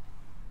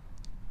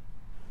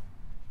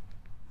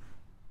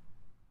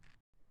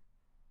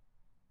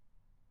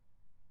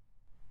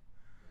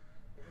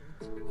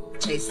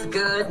 Taste the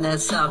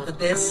goodness of the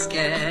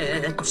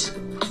biscuit.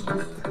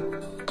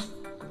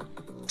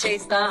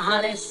 Taste the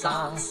honey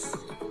sauce.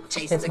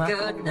 Taste the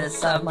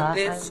goodness of the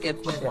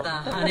biscuit with the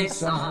honey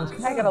sauce.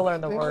 I gotta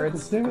learn the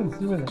words.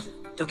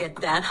 Don't get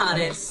that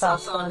honey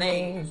sauce on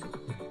me.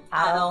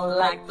 I don't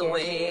like the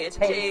way it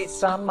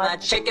tastes on my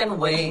chicken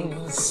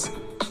wings.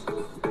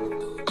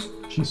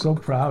 She's so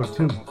proud,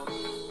 too.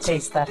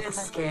 Taste that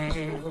biscuit.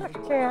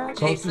 Yeah.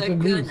 Taste the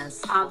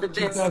goodness of the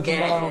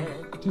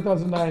biscuit.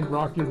 2009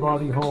 Rock Your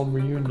Body Home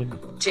reunion.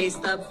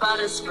 Taste the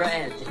butter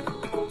spread.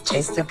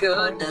 Taste the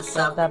goodness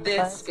of the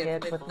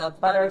biscuit with the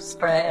butter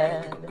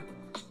spread.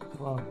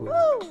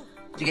 Woo!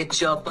 To get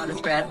your butter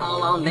spread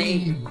all on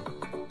me.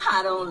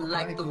 I don't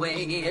like the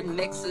way it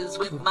mixes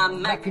with my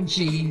mac and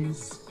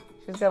cheese.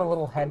 She's got a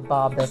little head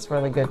bob that's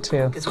really good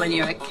too. Cause when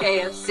you're at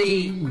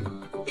KFC,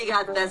 you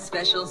got that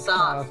special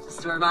sauce to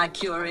stir my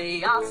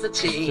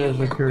curiosity. There's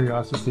the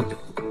curiosity.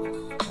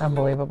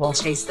 Unbelievable.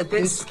 Taste the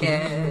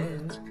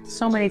biscuit.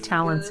 So many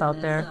talents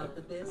out there.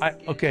 I'm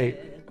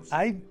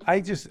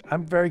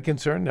very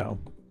concerned now.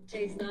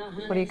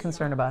 What are you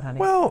concerned about, honey?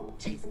 Well,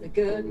 Taste the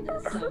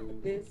goodness of the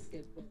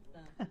biscuit with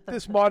the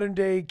this modern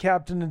day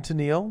Captain and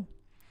Tennille,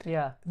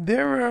 Yeah.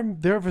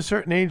 they're of a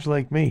certain age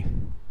like me.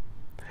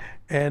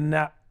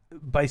 And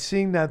by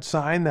seeing that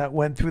sign that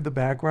went through the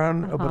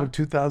background about a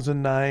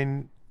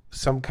 2009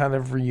 some kind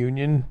of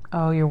reunion,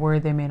 Oh, you're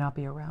worried they may not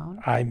be around?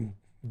 I'm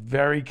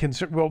very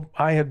concerned. Well,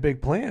 I had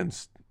big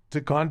plans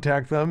to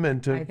contact them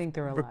and to I think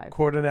they're alive.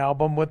 record an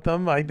album with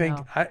them. I think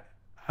No.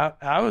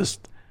 I was,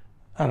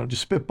 I don't know,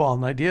 just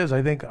spitballing ideas.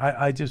 I think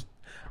I just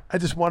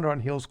wonder on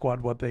Heal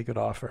Squad what they could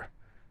offer,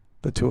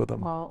 the two of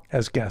them Well-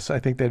 as guests. I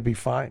think they'd be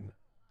fine.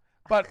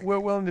 But we're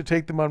willing to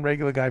take them on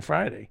Regular Guy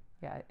Friday.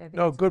 Yeah. I think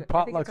No, it's good I think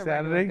potluck it's a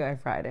regular Saturday. Guy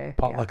Friday.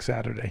 Potluck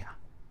Saturday.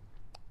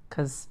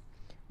 Because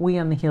we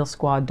on the Heal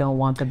Squad don't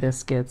want the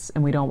biscuits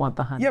and we don't want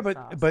the honey Yeah,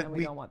 sauce. but and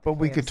we don't want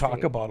the could talk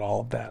KFC. about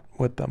all of that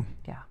with them.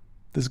 Yeah.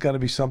 There's got to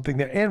be something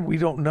there, and we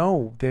don't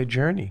know their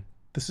journey.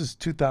 This is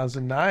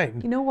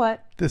 2009. You know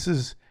what? This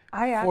is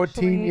I 14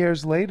 actually-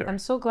 years later. I'm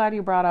so glad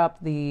you brought up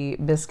the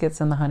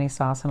biscuits and the honey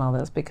sauce and all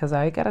this, because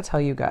I got to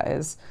tell you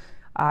guys,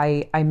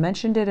 I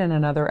mentioned it in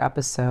another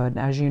episode.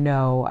 As you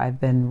know, I've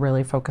been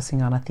really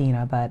focusing on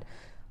Athena, but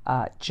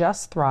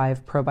Just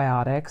Thrive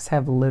probiotics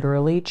have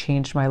literally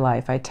changed my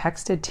life. I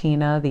texted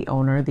Tina, the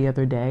owner, the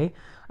other day.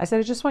 I said,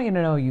 I just want you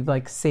to know you've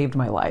like saved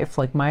my life.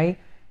 Like my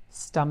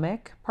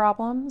stomach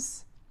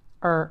problems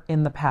are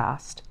in the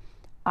past.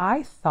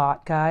 I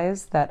thought,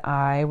 guys, that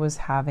I was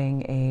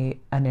having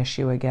an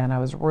issue again. I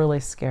was really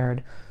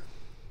scared.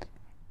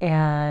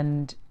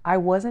 And I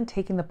wasn't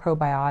taking the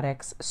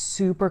probiotics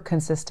super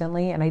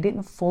consistently, and I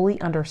didn't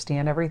fully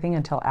understand everything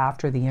until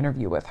after the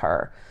interview with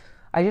her.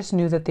 I just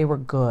knew that they were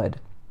good.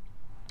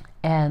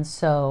 And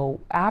so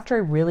after I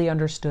really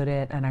understood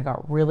it and I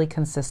got really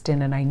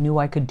consistent and I knew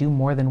I could do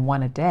more than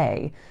one a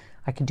day,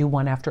 I could do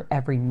one after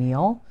every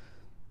meal,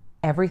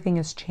 everything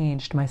has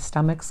changed. My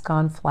stomach's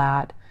gone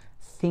flat.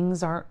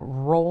 Things aren't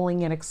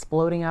rolling and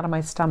exploding out of my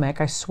stomach.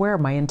 I swear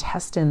my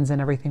intestines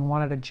and everything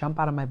wanted to jump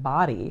out of my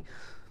body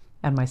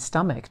and my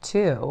stomach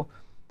too.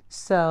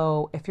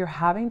 So if you're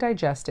having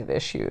digestive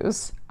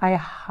issues, I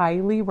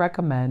highly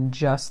recommend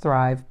Just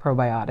Thrive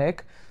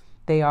Probiotic.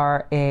 They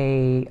are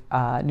a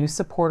new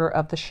supporter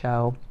of the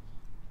show.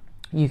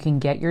 You can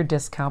get your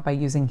discount by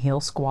using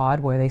Heal Squad,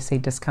 where they say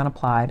discount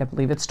applied. I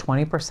believe it's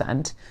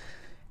 20%.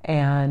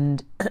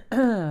 And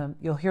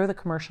you'll hear the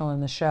commercial in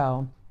the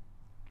show.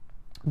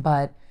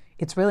 But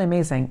it's really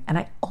amazing. And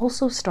I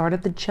also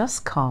started the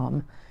Just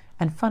Calm.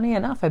 And funny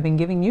enough, I've been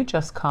giving you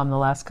Just Calm the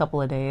last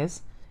couple of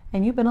days.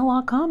 And you've been a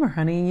lot calmer,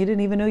 honey. And you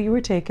didn't even know you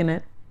were taking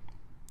it.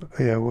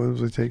 Yeah, what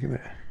was I taking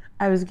it?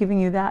 I was giving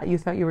you that. You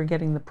thought you were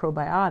getting the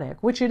probiotic,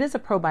 which it is a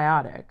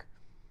probiotic,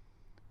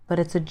 but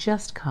it's a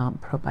Just Calm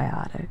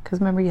probiotic. Because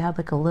remember, you had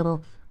like a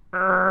little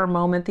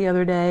moment the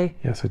other day.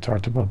 Yes, I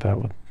talked about that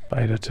with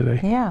Ida today.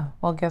 Yeah.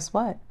 Well, guess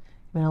what?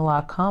 You've been a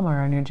lot calmer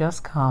on your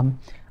Just Calm.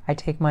 I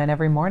take mine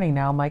every morning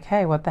now. I'm like,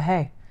 hey, what the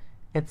hey?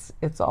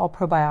 It's all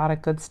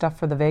probiotic, good stuff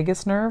for the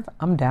vagus nerve.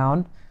 I'm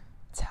down.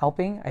 It's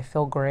helping. I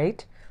feel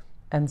great.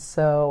 And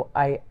so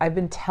I've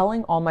been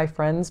telling all my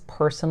friends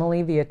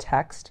personally via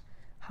text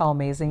how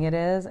amazing it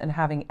is and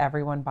having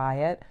everyone buy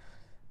it.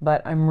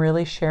 But I'm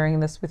really sharing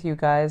this with you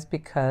guys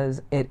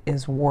because it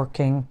is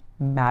working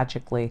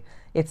magically.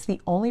 It's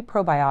the only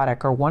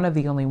probiotic, or one of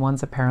the only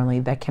ones apparently,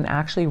 that can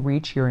actually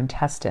reach your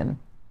intestine,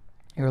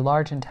 your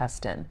large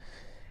intestine.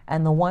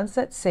 And the ones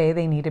that say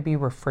they need to be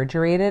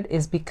refrigerated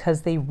is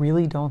because they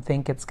really don't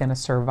think it's going to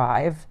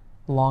survive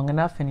long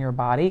enough in your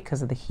body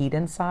because of the heat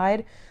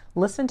inside.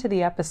 Listen to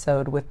the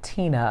episode with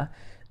Tina.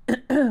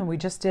 We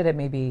just did it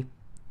maybe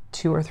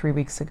 2 or 3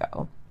 weeks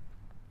ago.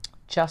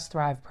 Just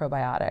Thrive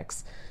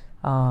probiotics.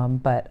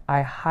 But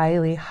I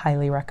highly,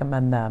 highly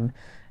recommend them.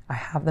 I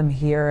have them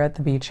here at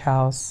the beach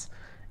house,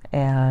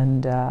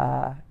 and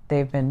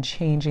they've been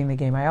changing the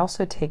game. I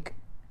also take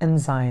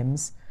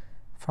enzymes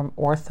from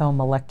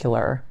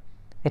Orthomolecular.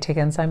 I take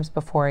enzymes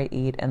before I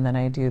eat, and then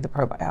I do the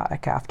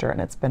probiotic after,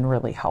 and it's been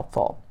really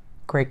helpful.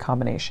 Great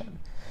combination.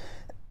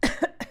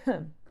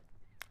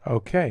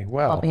 Okay,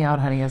 well. Help me out,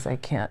 honey, as I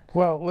can't.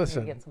 Well,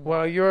 listen,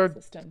 while you're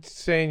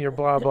saying your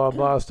blah, blah,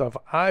 blah stuff,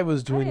 I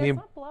was doing Honey, it's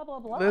not blah, blah,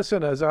 blah.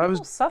 Listen, as I was...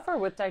 People suffer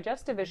with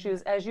digestive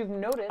issues, as you've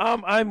noticed.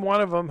 I'm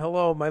one of them.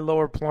 Hello, my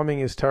lower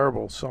plumbing is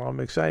terrible, so I'm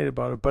excited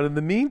about it. But in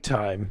the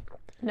meantime...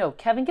 No,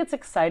 Kevin gets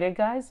excited,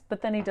 guys,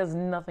 but then he does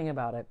nothing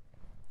about it.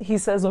 He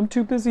says, I'm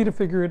too busy to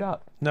figure it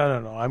out.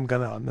 No, I'm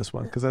gonna on this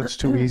one, because that's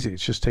too easy.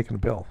 It's just taking a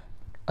bill.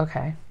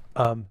 Okay.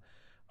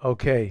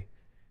 Okay,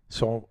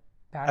 so...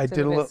 Back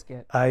to the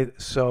biscuit.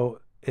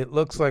 So it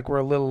looks like we're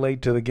a little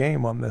late to the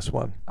game on this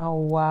one. Oh,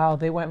 wow.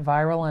 They went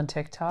viral on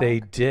TikTok? They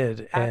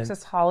did.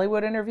 Access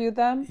Hollywood interviewed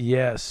them?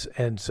 Yes.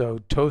 And so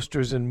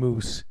Toasters and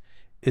Moose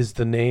is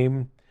the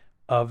name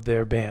of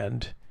their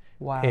band.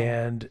 Wow.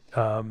 And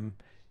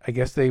I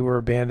guess they were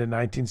a band in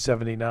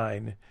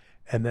 1979.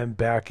 And then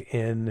back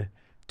in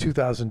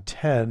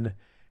 2010,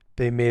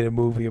 they made a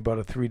movie about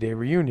a 3-day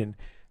reunion.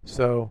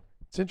 So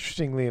it's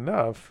interestingly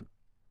enough,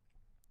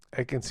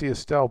 I can see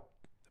Estelle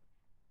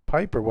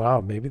Piper.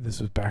 Wow, maybe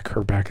this was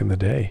her back in the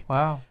day.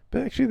 Wow.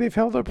 But actually, they've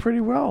held up pretty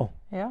well.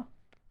 Yeah.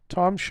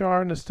 Tom Shaw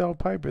and Estelle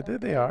Piper, there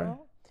they are.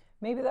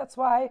 Maybe that's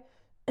why,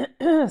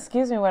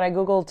 excuse me, when I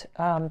Googled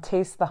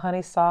Taste the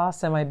Honey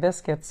Sauce and My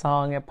Biscuit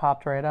song, it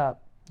popped right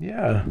up.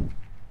 Yeah.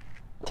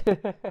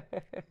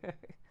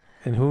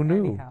 And who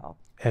knew? Anyhow.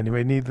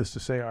 Anyway, needless to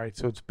say, all right,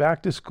 so it's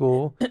back to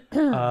school.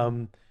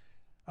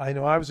 I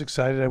know I was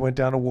excited. I went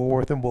down to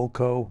Woolworth and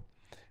Woolco.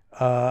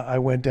 I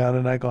went down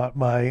and I got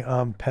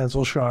my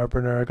pencil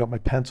sharpener. I got my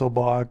pencil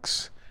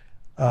box.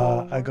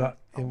 I got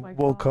in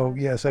Woolco.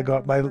 Yes, I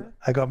got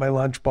my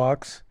lunch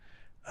box.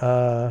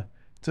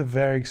 It's a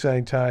very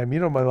exciting time. You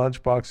know, my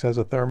lunch box has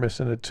a thermos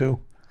in it too.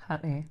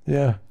 Honey.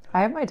 Yeah.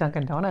 I have my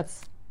Dunkin'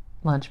 Donuts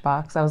lunch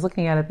box. I was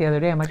looking at it the other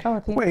day. I'm like, oh,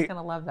 Athena's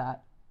gonna love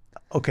that.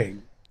 Okay.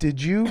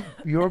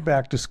 You're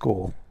back to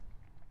school.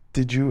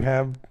 Did you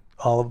have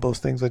all of those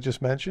things I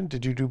just mentioned?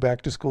 Did you do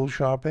back to school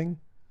shopping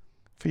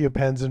for your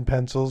pens and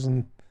pencils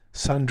and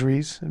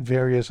sundries and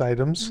various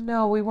items?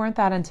 No, we weren't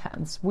that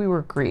intense. We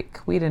were Greek.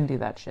 We didn't do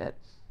that shit.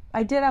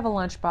 I did have a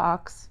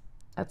lunchbox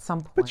at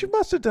some point. But you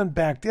must have done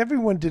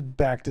everyone did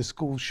back to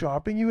school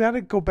shopping. You had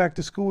to go back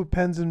to school with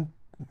pens and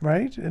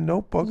right? And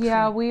notebooks.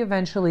 Yeah, we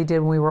eventually did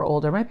when we were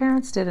older. My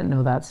parents didn't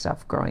know that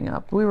stuff growing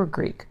up. We were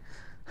Greek.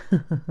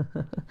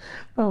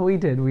 But we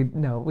did.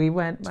 We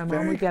went, my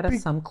mom would get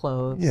us some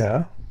clothes.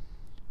 Yeah.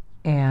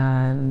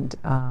 And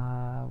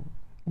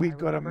We'd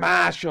go to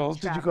Marshalls.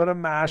 Did you go to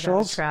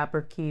Marshalls?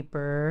 Trapper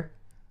Keeper.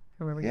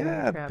 I remember getting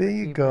a Trapper there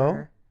you Keeper.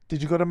 go.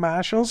 Did you go to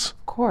Marshalls?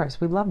 Of course,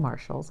 we love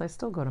Marshalls. I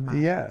still go to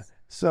Marshalls. Yeah.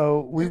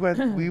 So we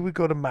would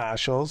go to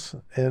Marshalls,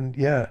 and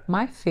yeah.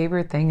 My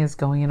favorite thing is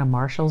going into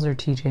Marshalls or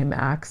TJ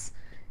Maxx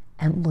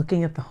and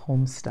looking at the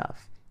home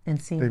stuff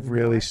and seeing They've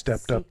really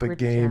stepped up the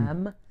game.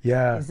 Gem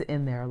Yeah. is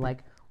in there.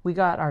 Like, we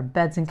got our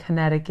beds in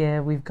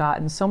Connecticut. We've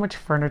gotten so much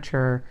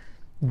furniture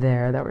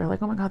there that we're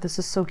like, oh my God, this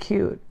is so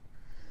cute.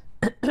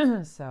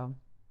 So.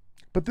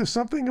 But there's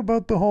something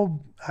about the whole,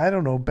 I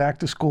don't know, back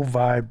to school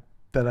vibe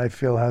that I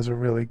feel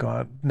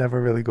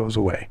never really goes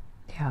away.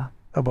 Yeah.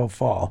 About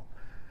fall.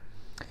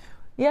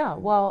 Yeah,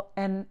 well,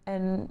 and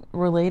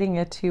relating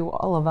it to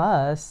all of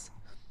us,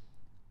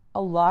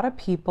 a lot of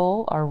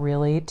people are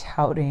really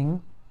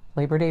touting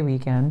Labor Day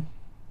weekend,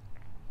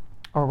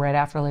 or right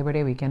after Labor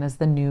Day weekend, as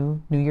the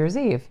new Year's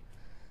Eve.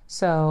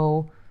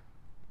 So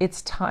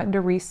it's time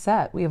to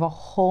reset. We have a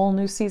whole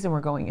new season. We're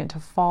going into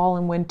fall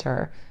and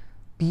winter.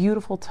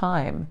 Beautiful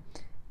time.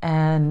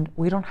 And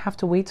we don't have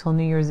to wait till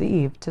New Year's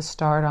Eve to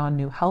start on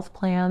new health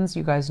plans.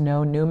 You guys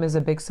know Noom is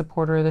a big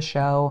supporter of the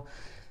show.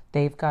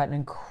 They've got an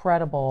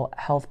incredible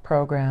health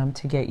program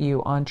to get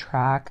you on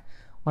track.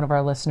 One of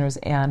our listeners,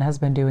 Anne, has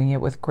been doing it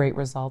with great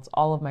results.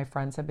 All of my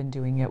friends have been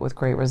doing it with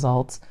great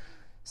results.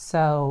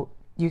 So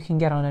you can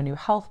get on a new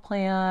health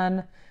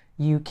plan.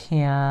 You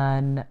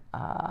can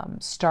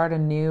start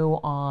anew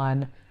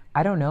on,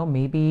 I don't know,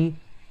 maybe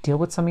deal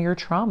with some of your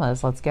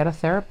traumas. Let's get a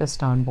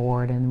therapist on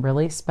board and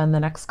really spend the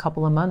next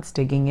couple of months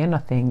digging into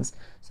things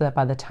so that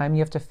by the time you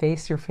have to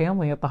face your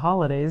family at the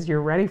holidays,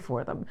 you're ready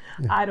for them.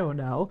 Yeah. I don't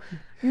know.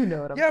 You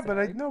know what I'm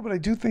saying. But I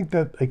do think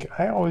that, like,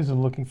 I always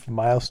am looking for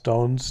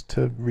milestones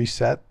to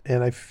reset,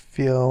 and I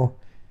feel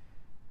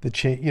the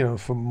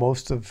change, for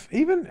most of,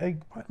 even,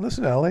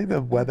 listen, LA,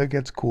 the weather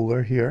gets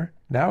cooler here.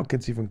 Now it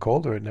gets even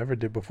colder. It never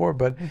did before,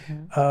 but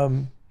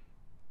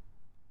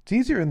it's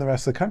easier in the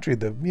rest of the country.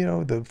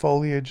 The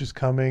foliage is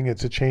coming.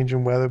 It's a change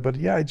in weather. But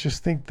yeah, I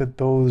just think that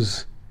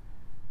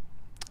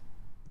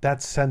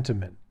that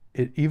sentiment,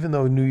 even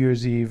though New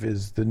Year's Eve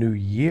is the new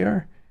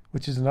year,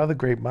 which is another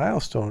great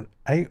milestone,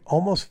 I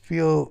almost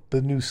feel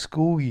the new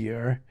school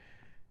year,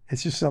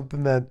 it's just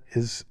something that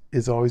is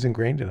always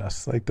ingrained in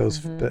us. Like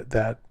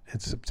that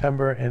it's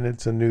September and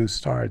it's a new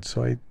start.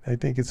 So I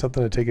think it's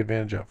something to take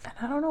advantage of. And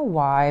I don't know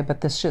why,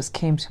 but this just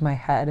came to my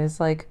head, is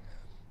like,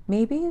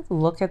 maybe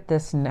look at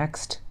this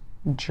next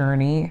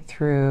journey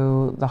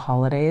through the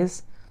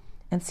holidays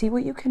and see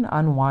what you can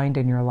unwind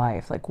in your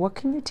life. Like, what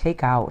can you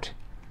take out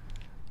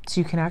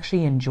so you can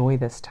actually enjoy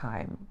this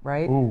time,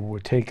 right? Ooh,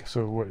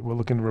 so we're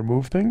looking to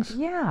remove things?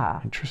 Yeah.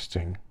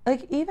 Interesting.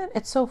 Like, even,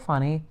 it's so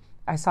funny.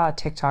 I saw a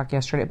TikTok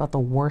yesterday about the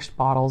worst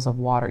bottles of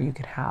water you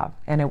could have.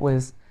 And it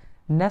was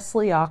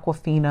Nestle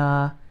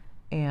Aquafina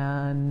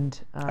and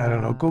I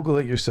don't know. Google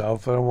it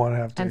yourself. I don't want to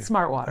have to. And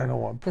Smart Water. I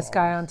don't want problems. This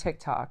guy on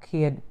TikTok,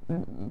 he had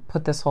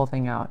put this whole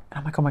thing out. And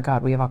I'm like, oh my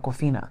God, we have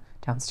Aquafina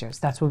downstairs.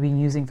 That's what we've been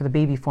using for the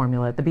baby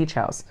formula at the beach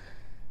house.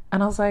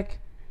 And I was like,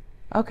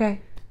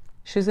 okay,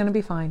 she's going to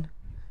be fine.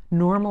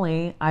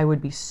 Normally, I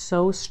would be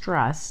so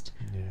stressed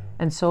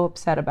and so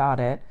upset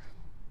about it.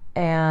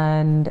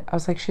 And I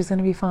was like, she's going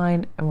to be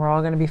fine and we're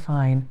all going to be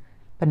fine.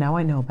 But now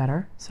I know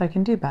better, so I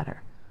can do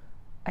better.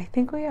 I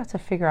think we have to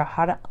figure out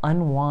how to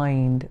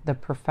unwind the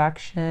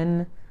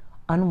perfection,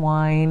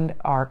 unwind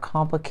our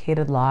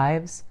complicated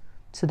lives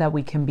so that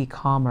we can be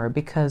calmer.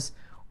 Because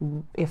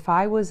if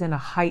I was in a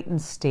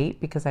heightened state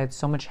because I had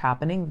so much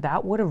happening,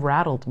 that would have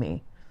rattled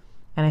me.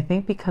 And I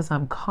think because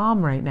I'm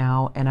calm right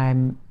now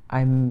and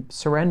I'm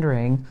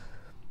surrendering,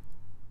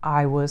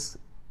 I was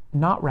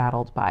not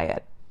rattled by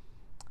it.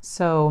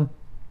 So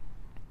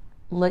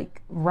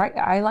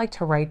I like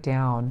to write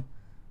down,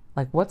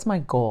 like, what's my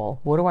goal?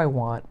 What do I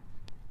want?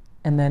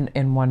 And then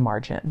in one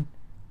margin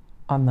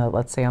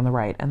let's say on the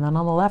right. And then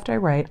on the left, I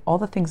write all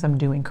the things I'm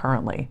doing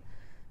currently.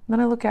 And then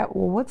I look at,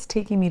 well, what's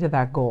taking me to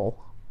that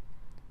goal?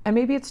 And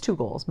maybe it's two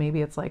goals.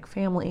 Maybe it's like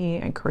family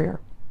and career.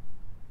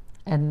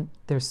 And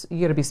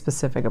you got to be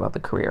specific about the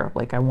career.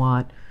 Like, I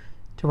want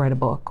to write a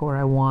book, or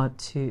I want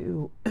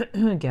to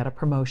get a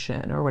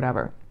promotion or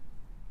whatever.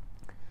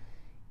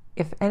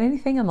 If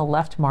anything in the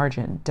left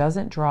margin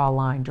doesn't draw a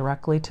line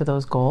directly to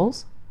those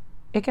goals,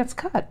 it gets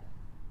cut.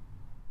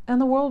 And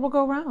the world will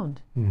go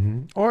round.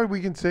 Mm-hmm. Or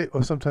we can say,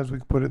 or sometimes we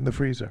can put it in the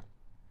freezer.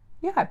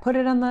 Yeah, I put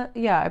it on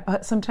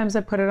sometimes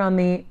I put it on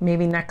the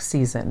maybe next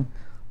season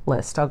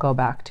list. I'll go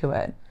back to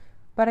it.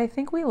 But I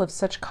think we live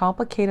such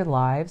complicated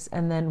lives,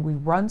 and then we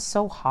run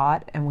so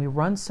hot and we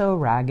run so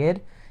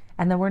ragged,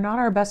 and then we're not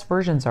our best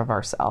versions of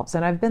ourselves.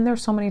 And I've been there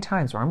so many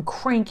times where I'm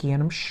cranky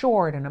and I'm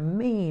short and I'm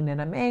mean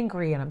and I'm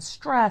angry and I'm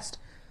stressed.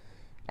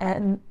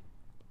 And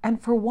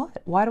for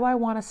what? Why do I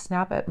want to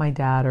snap at my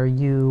dad or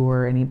you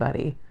or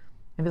anybody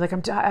and be like,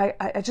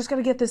 I just got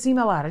to get this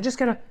email out.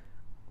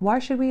 why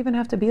should we even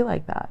have to be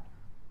like that?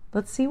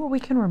 Let's see what we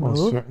can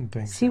remove, certain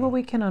things, see what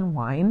we can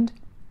unwind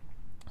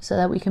so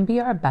that we can be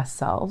our best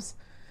selves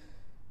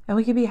and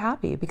we can be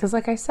happy. Because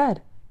like I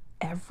said,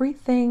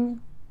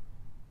 everything,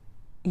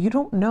 you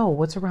don't know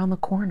what's around the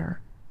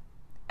corner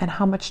and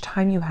how much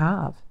time you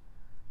have.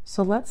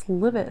 So let's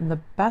live it in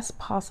the best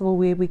possible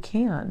way we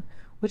can,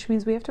 which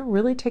means we have to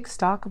really take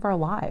stock of our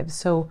lives.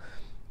 So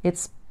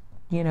it's,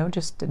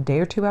 just a day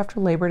or two after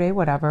Labor Day,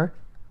 whatever.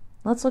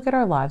 Let's look at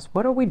our lives.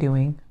 What are we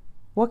doing?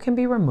 What can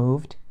be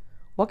removed?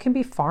 What can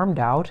be farmed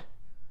out?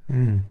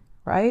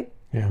 Right?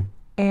 Yeah.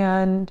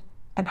 And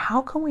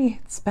how can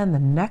we spend the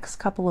next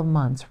couple of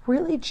months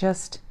really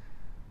just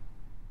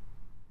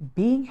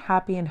being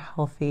happy and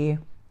healthy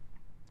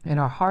in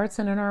our hearts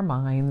and in our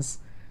minds,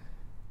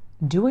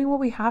 doing what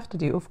we have to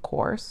do, of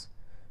course,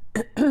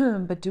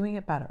 but doing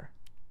it better.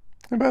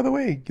 And by the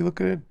way, you look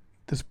at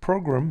this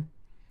program,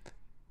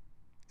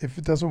 if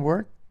it doesn't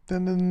work,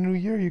 then in the new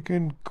year you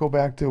can go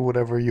back to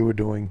whatever you were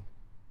doing.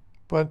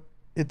 But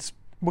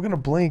we're going to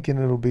blink and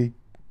it'll be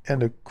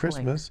end of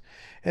Christmas.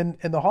 And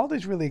the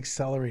holidays really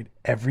accelerate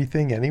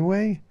everything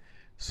anyway.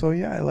 So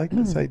yeah, I like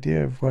this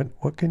idea of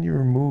what can you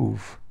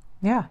remove?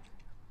 Yeah.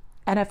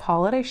 And if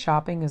holiday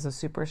shopping is a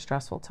super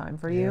stressful time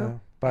for you,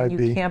 Yeah,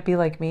 you can't be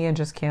like me and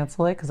just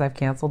cancel it, because I've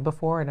canceled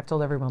before and I've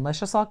told everyone, let's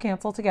just all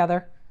cancel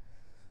together.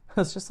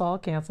 Let's just all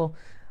cancel.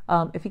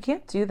 If you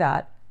can't do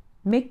that,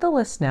 make the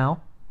list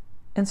now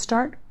and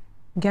start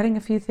getting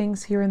a few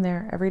things here and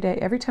there every day.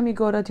 Every time you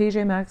go to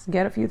TJ Maxx,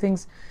 get a few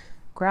things.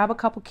 Grab a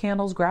couple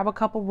candles, grab a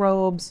couple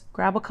robes,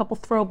 grab a couple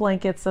throw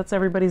blankets. That's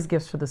everybody's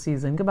gifts for the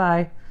season.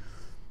 Goodbye.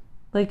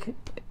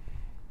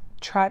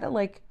 Try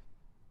to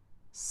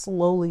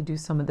slowly do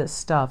some of this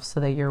stuff so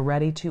that you're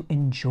ready to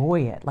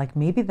enjoy it.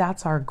 Maybe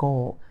that's our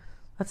goal.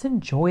 Let's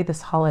enjoy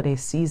this holiday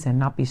season,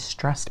 not be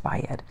stressed by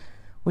it,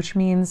 which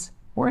means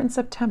we're in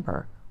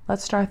September.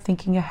 Let's start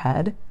thinking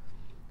ahead.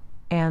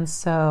 And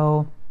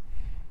so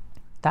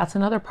that's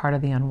another part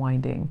of the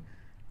unwinding,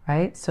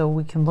 right? So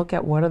we can look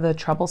at what are the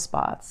trouble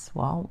spots.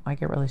 Well, I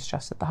get really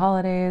stressed at the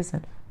holidays,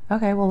 and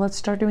okay, well, let's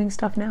start doing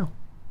stuff now.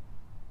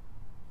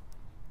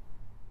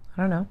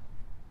 I don't know.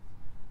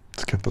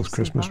 Let's get those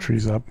Christmas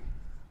trees up.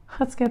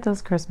 Let's get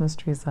those Christmas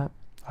trees up.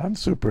 I'm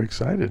super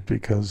excited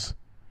because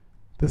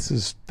this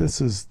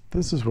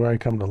is where I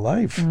come to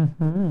life.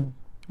 Mm-hmm.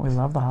 We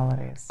love the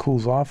holidays.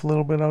 Cools off a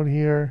little bit out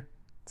here.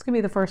 It's gonna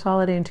be the first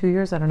holiday in 2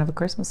 years I don't have a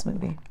Christmas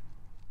movie.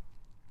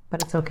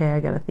 But it's okay, I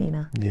got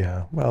Athena.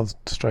 Yeah, well,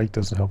 strike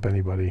doesn't help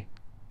anybody,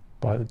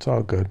 but it's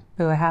all good.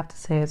 But I have to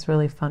say, it's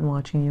really fun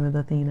watching you with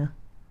Athena.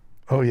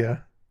 Oh, yeah?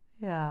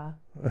 Yeah.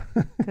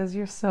 Because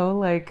you're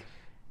so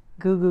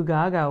goo goo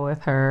gaga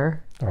with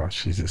her. Oh,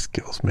 she just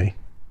kills me.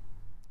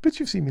 But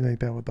you've seen me like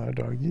that with our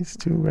doggies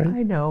too, right?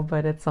 I know,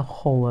 but it's a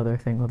whole other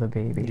thing with a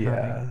baby.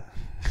 Yeah.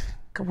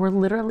 Honey. We're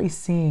literally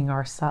seeing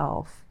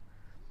ourselves.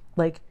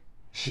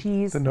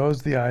 She's the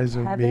nose, the eyes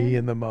of Keven, me,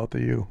 and the mouth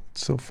of you.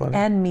 It's so funny.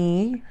 And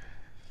me,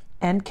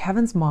 and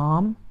Kevin's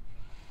mom.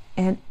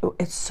 And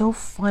it's so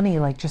funny,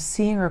 just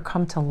seeing her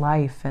come to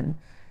life. And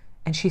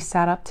she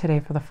sat up today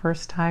for the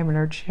first time in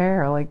her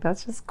chair.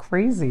 That's just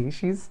crazy.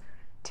 She's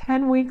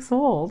 10 weeks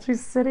old.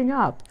 She's sitting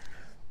up.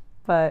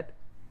 But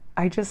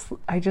I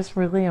just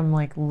really am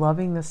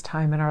loving this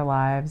time in our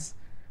lives.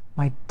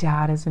 My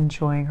dad is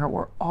enjoying her.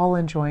 We're all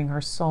enjoying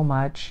her so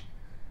much.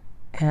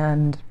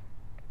 And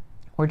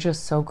we're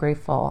just so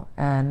grateful.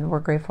 And we're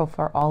grateful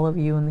for all of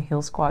you in the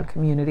Heal Squad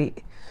community.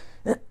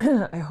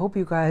 I hope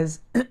you guys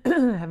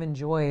have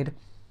enjoyed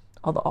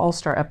all the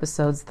All-Star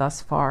episodes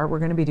thus far. We're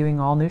going to be doing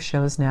all new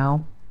shows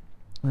now.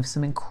 We have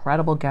some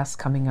incredible guests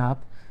coming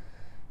up.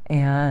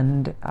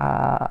 And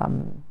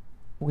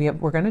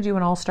we're going to do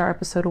an All-Star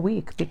episode a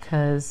week,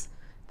 because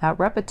that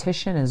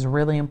repetition is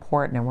really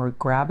important, and we're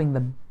grabbing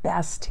the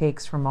best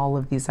takes from all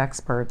of these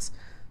experts.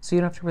 So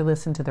you don't have to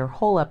re-listen to their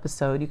whole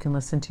episode. You can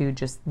listen to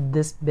just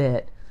this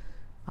bit.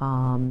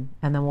 And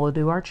then we'll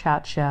do our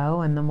chat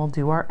show, and then we'll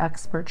do our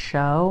expert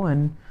show,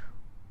 and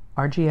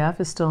RGF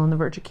is still on the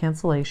verge of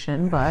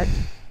cancellation, but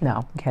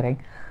no, I'm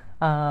kidding.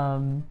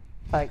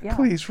 But yeah.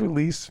 Please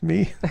release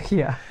me.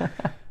 Yeah.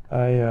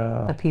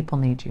 The people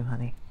need you,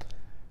 honey.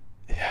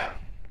 Yeah.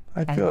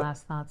 Any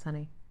last thoughts,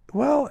 honey?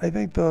 Well, I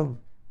think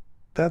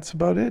that's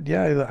about it.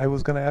 Yeah, I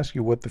was going to ask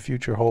you what the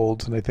future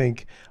holds, and I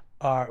think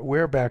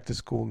we're back to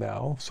school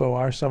now, so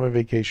our summer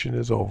vacation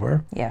is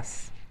over.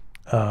 Yes.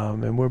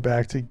 And we're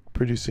back to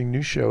producing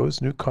new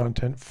shows, new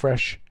content,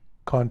 fresh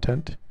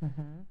content.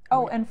 Mm-hmm.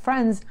 Oh, and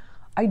friends,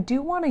 I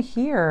do want to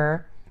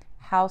hear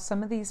how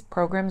some of these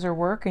programs are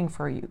working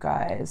for you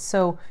guys.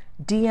 So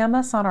DM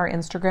us on our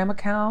Instagram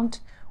account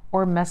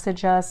or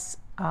message us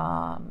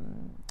at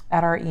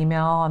our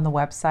email on the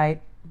website,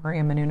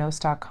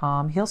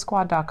 mariamenounos.com.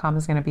 Healsquad.com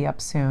is going to be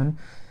up soon,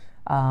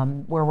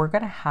 where we're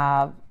going to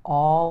have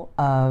all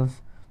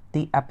of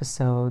the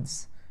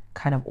episodes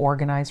kind of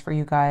organized for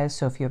you guys.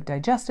 So if you have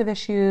digestive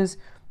issues,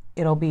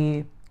 it'll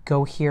be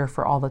go here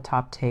for all the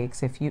top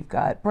takes. If you've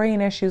got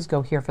brain issues,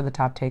 go here for the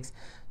top takes.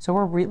 So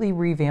we're really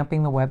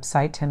revamping the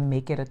website to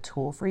make it a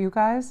tool for you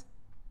guys.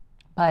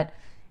 But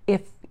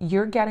if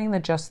you're getting the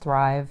Just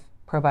Thrive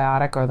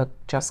probiotic or the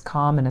Just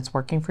Calm and it's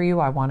working for you,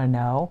 I want to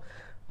know.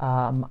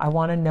 I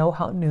want to know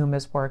how Noom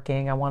is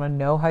working. I want to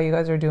know how you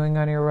guys are doing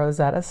on your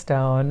Rosetta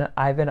Stone.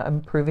 I've been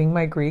improving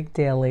my Greek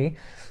daily.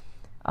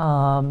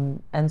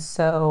 And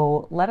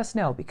so let us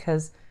know,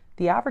 because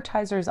the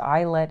advertisers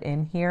I let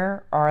in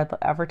here are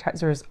the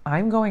advertisers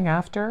I'm going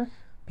after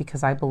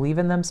because I believe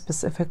in them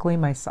specifically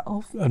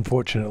myself.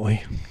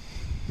 Unfortunately.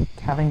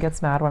 Keven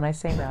gets mad when I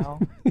say no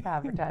to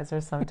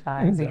advertisers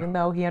sometimes, even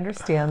though he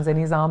understands and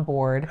he's on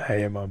board. I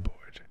am on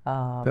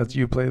board. That's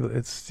you play.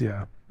 It's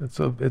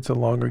a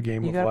longer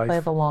game of life. You gotta play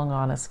the long,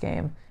 honest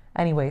game.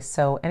 Anyway,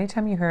 so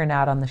anytime you hear an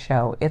ad on the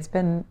show, it's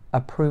been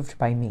approved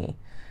by me,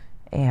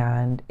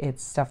 and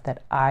it's stuff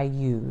that I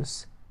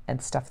use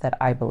and stuff that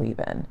I believe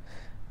in.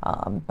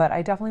 But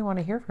I definitely want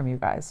to hear from you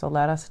guys. So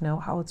let us know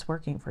how it's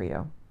working for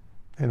you,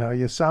 and how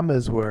your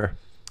summers were.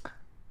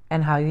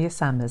 And how your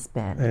summer's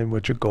been. And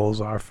what your goals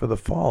are for the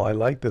fall. I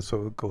like this.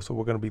 So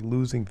we're going to be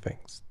losing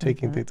things,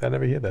 taking things. I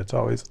never hear that. It's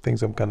always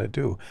things I'm going to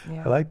do.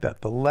 Yeah. I like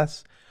that. The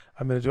less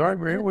I'm going to do. All right,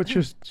 Maria, what's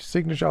your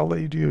signature? I'll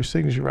let you do your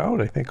signature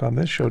out, I think, on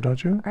this show,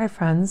 don't you? All right,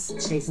 friends.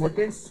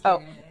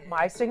 Oh,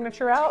 my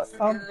signature out?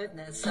 Over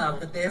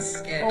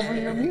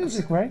your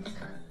music, right?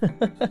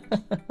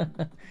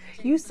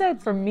 You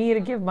said for me to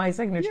give my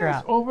signature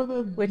out. Over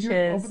the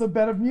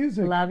bed of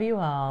music. Love you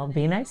all.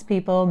 Be nice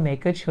people,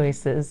 make good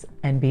choices,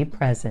 and be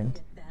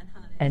present.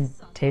 And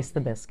taste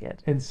the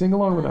biscuit. And sing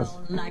along with us.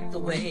 Like the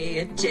way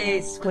it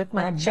tastes with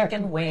my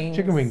chicken wings.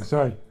 Chicken wings,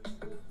 sorry.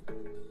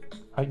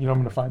 I'm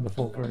going to find the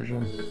full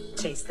version.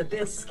 Taste the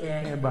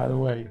biscuit. And by the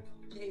way,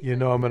 I'm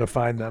going to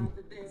find them.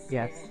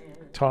 Yes.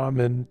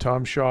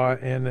 Tom Shaw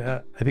and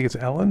I think it's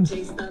Ellen.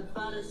 Taste the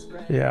butter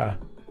spread. Yeah.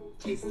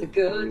 Taste the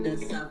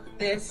goodness of the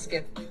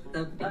biscuit,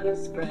 the butter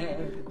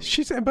spread.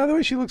 And by the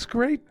way, she looks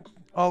great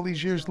all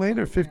these years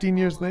later, 15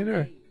 years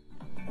later.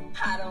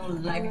 I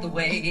don't like the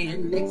way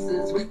it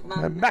mixes with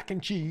my mac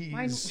and cheese.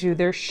 Mind you,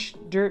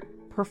 they're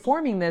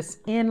performing this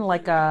in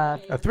like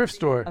a thrift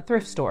store. A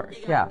thrift store,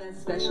 yeah.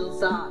 Special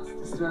sauce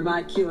to stir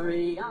my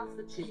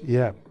curiosity.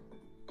 Yeah.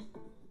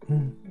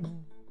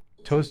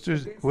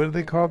 Toasters. What are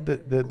they called?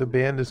 The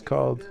band is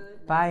called.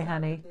 Bye,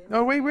 honey.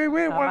 Oh, wait. What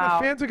the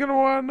fans are going to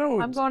want to know?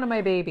 I'm going to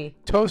my baby.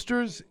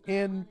 Toasters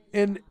and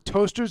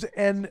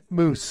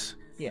Mousse.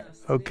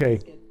 Yes. Okay.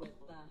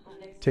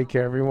 Take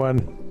care,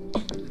 everyone.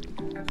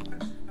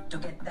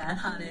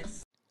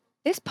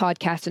 This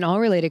podcast and all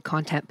related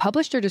content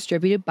published or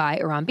distributed by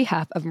or on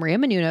behalf of Maria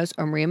Menounos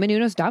or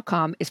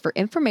MariaMenounos.com is for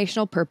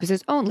informational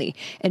purposes only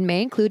and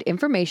may include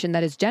information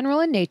that is general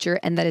in nature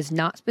and that is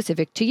not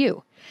specific to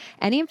you.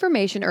 Any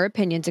information or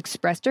opinions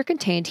expressed or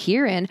contained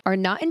herein are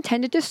not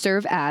intended to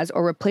serve as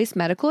or replace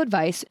medical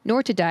advice,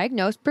 nor to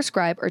diagnose,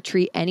 prescribe, or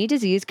treat any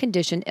disease,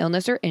 condition,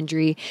 illness, or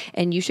injury,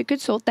 and you should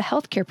consult the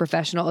healthcare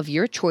professional of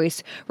your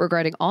choice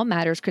regarding all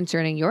matters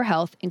concerning your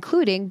health,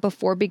 including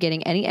before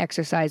beginning any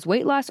exercise,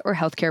 weight loss, or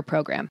healthcare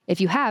program.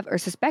 If you have or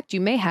suspect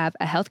you may have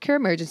a healthcare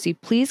emergency,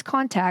 please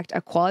contact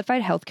a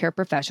qualified healthcare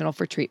professional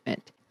for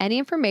treatment. Any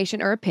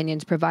information or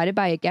opinions provided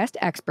by a guest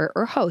expert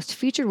or host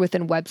featured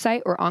within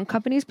website or on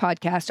company's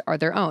podcast are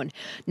their own,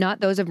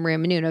 not those of Maria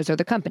Menounos or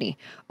the company.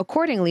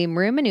 Accordingly,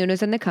 Maria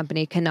Menounos and the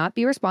company cannot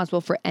be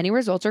responsible for any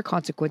results or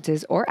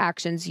consequences or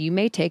actions you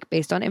may take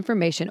based on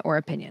information or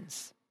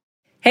opinions.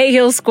 Hey,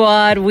 Heal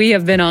Squad, we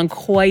have been on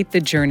quite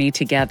the journey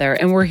together,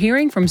 and we're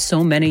hearing from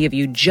so many of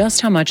you just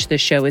how much this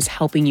show is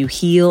helping you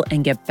heal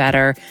and get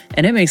better,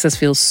 and it makes us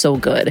feel so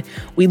good.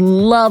 We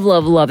love,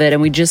 love, love it,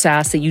 and we just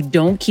ask that you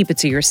don't keep it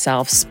to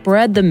yourself.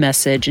 Spread the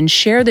message and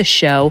share the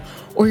show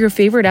or your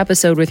favorite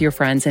episode with your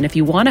friends. And if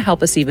you want to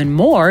help us even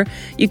more,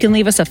 you can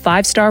leave us a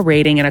 5-star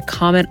rating and a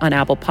comment on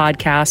Apple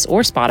Podcasts or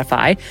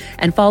Spotify,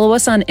 and follow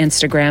us on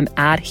Instagram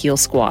at Heal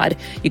Squad.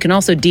 You can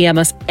also DM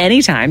us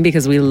anytime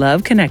because we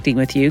love connecting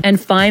with you.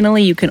 And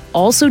finally, you can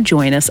also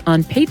join us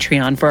on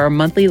Patreon for our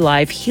monthly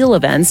live heal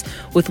events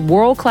with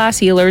world-class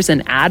healers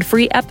and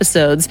ad-free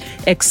episodes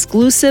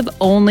exclusive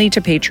only to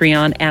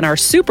Patreon and our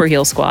Super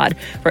Heal Squad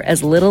for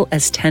as little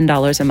as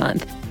 $10 a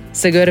month.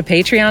 So go to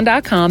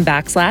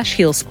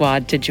patreon.com/Heal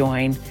Squad to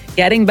join.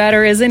 Getting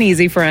better isn't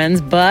easy,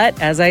 friends,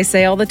 but as I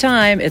say all the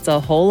time, it's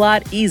a whole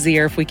lot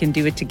easier if we can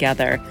do it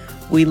together.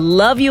 We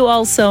love you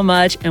all so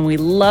much, and we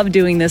love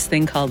doing this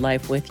thing called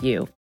life with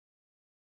you.